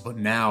dots, but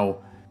now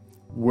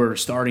we're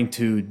starting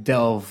to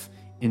delve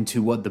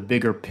into what the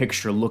bigger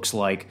picture looks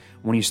like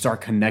when you start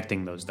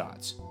connecting those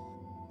dots.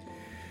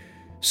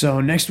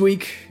 So next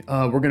week,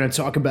 we're going to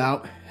talk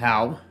about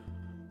how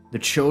the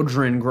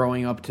children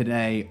growing up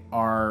today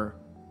are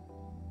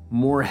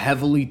more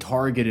heavily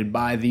targeted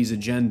by these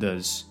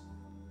agendas,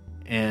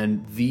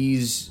 and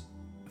these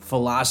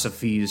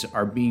philosophies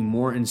are being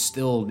more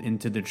instilled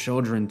into the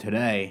children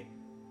today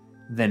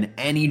than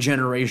any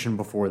generation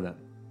before them.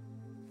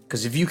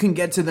 Because if you can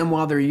get to them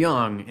while they're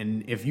young,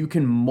 and if you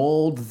can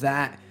mold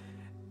that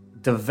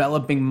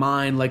developing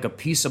mind like a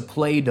piece of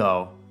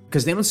Play-Doh,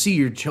 because they don't see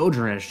your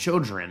children as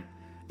children,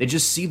 they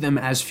just see them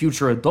as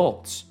future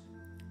adults.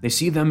 They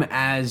see them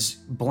as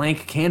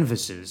blank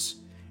canvases,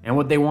 and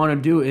what they want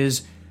to do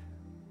is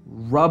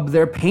rub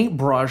their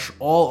paintbrush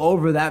all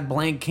over that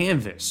blank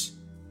canvas.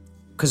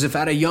 Because if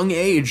at a young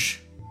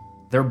age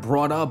they're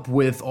brought up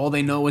with all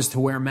they know is to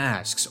wear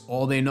masks,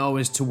 all they know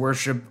is to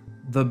worship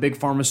the big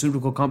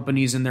pharmaceutical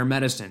companies and their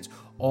medicines,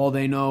 all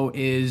they know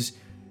is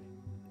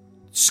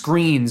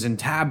screens and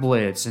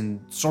tablets and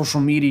social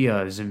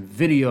medias and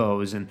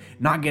videos and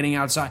not getting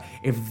outside,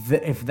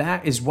 if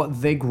that is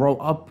what they grow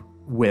up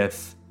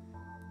with,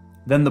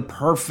 then the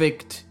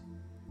perfect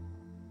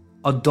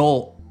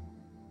adult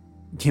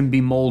can be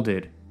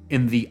molded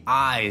in the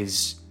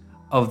eyes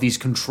of these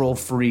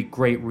control-freak,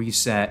 Great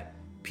Reset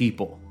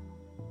people.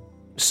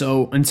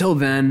 So until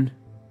then,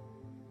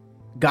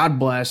 God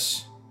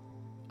bless.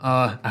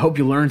 I hope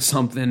you learned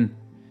something,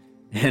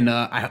 and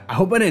I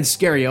hope I didn't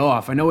scare you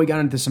off. I know we got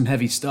into some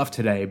heavy stuff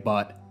today,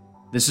 but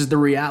this is the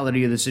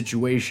reality of the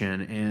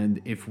situation, and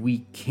if we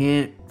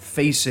can't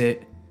face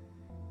it,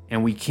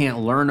 and we can't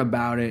learn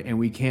about it, and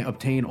we can't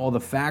obtain all the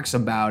facts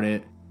about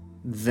it,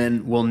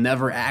 then we'll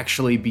never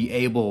actually be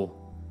able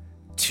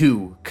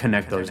to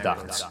connect those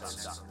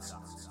dots.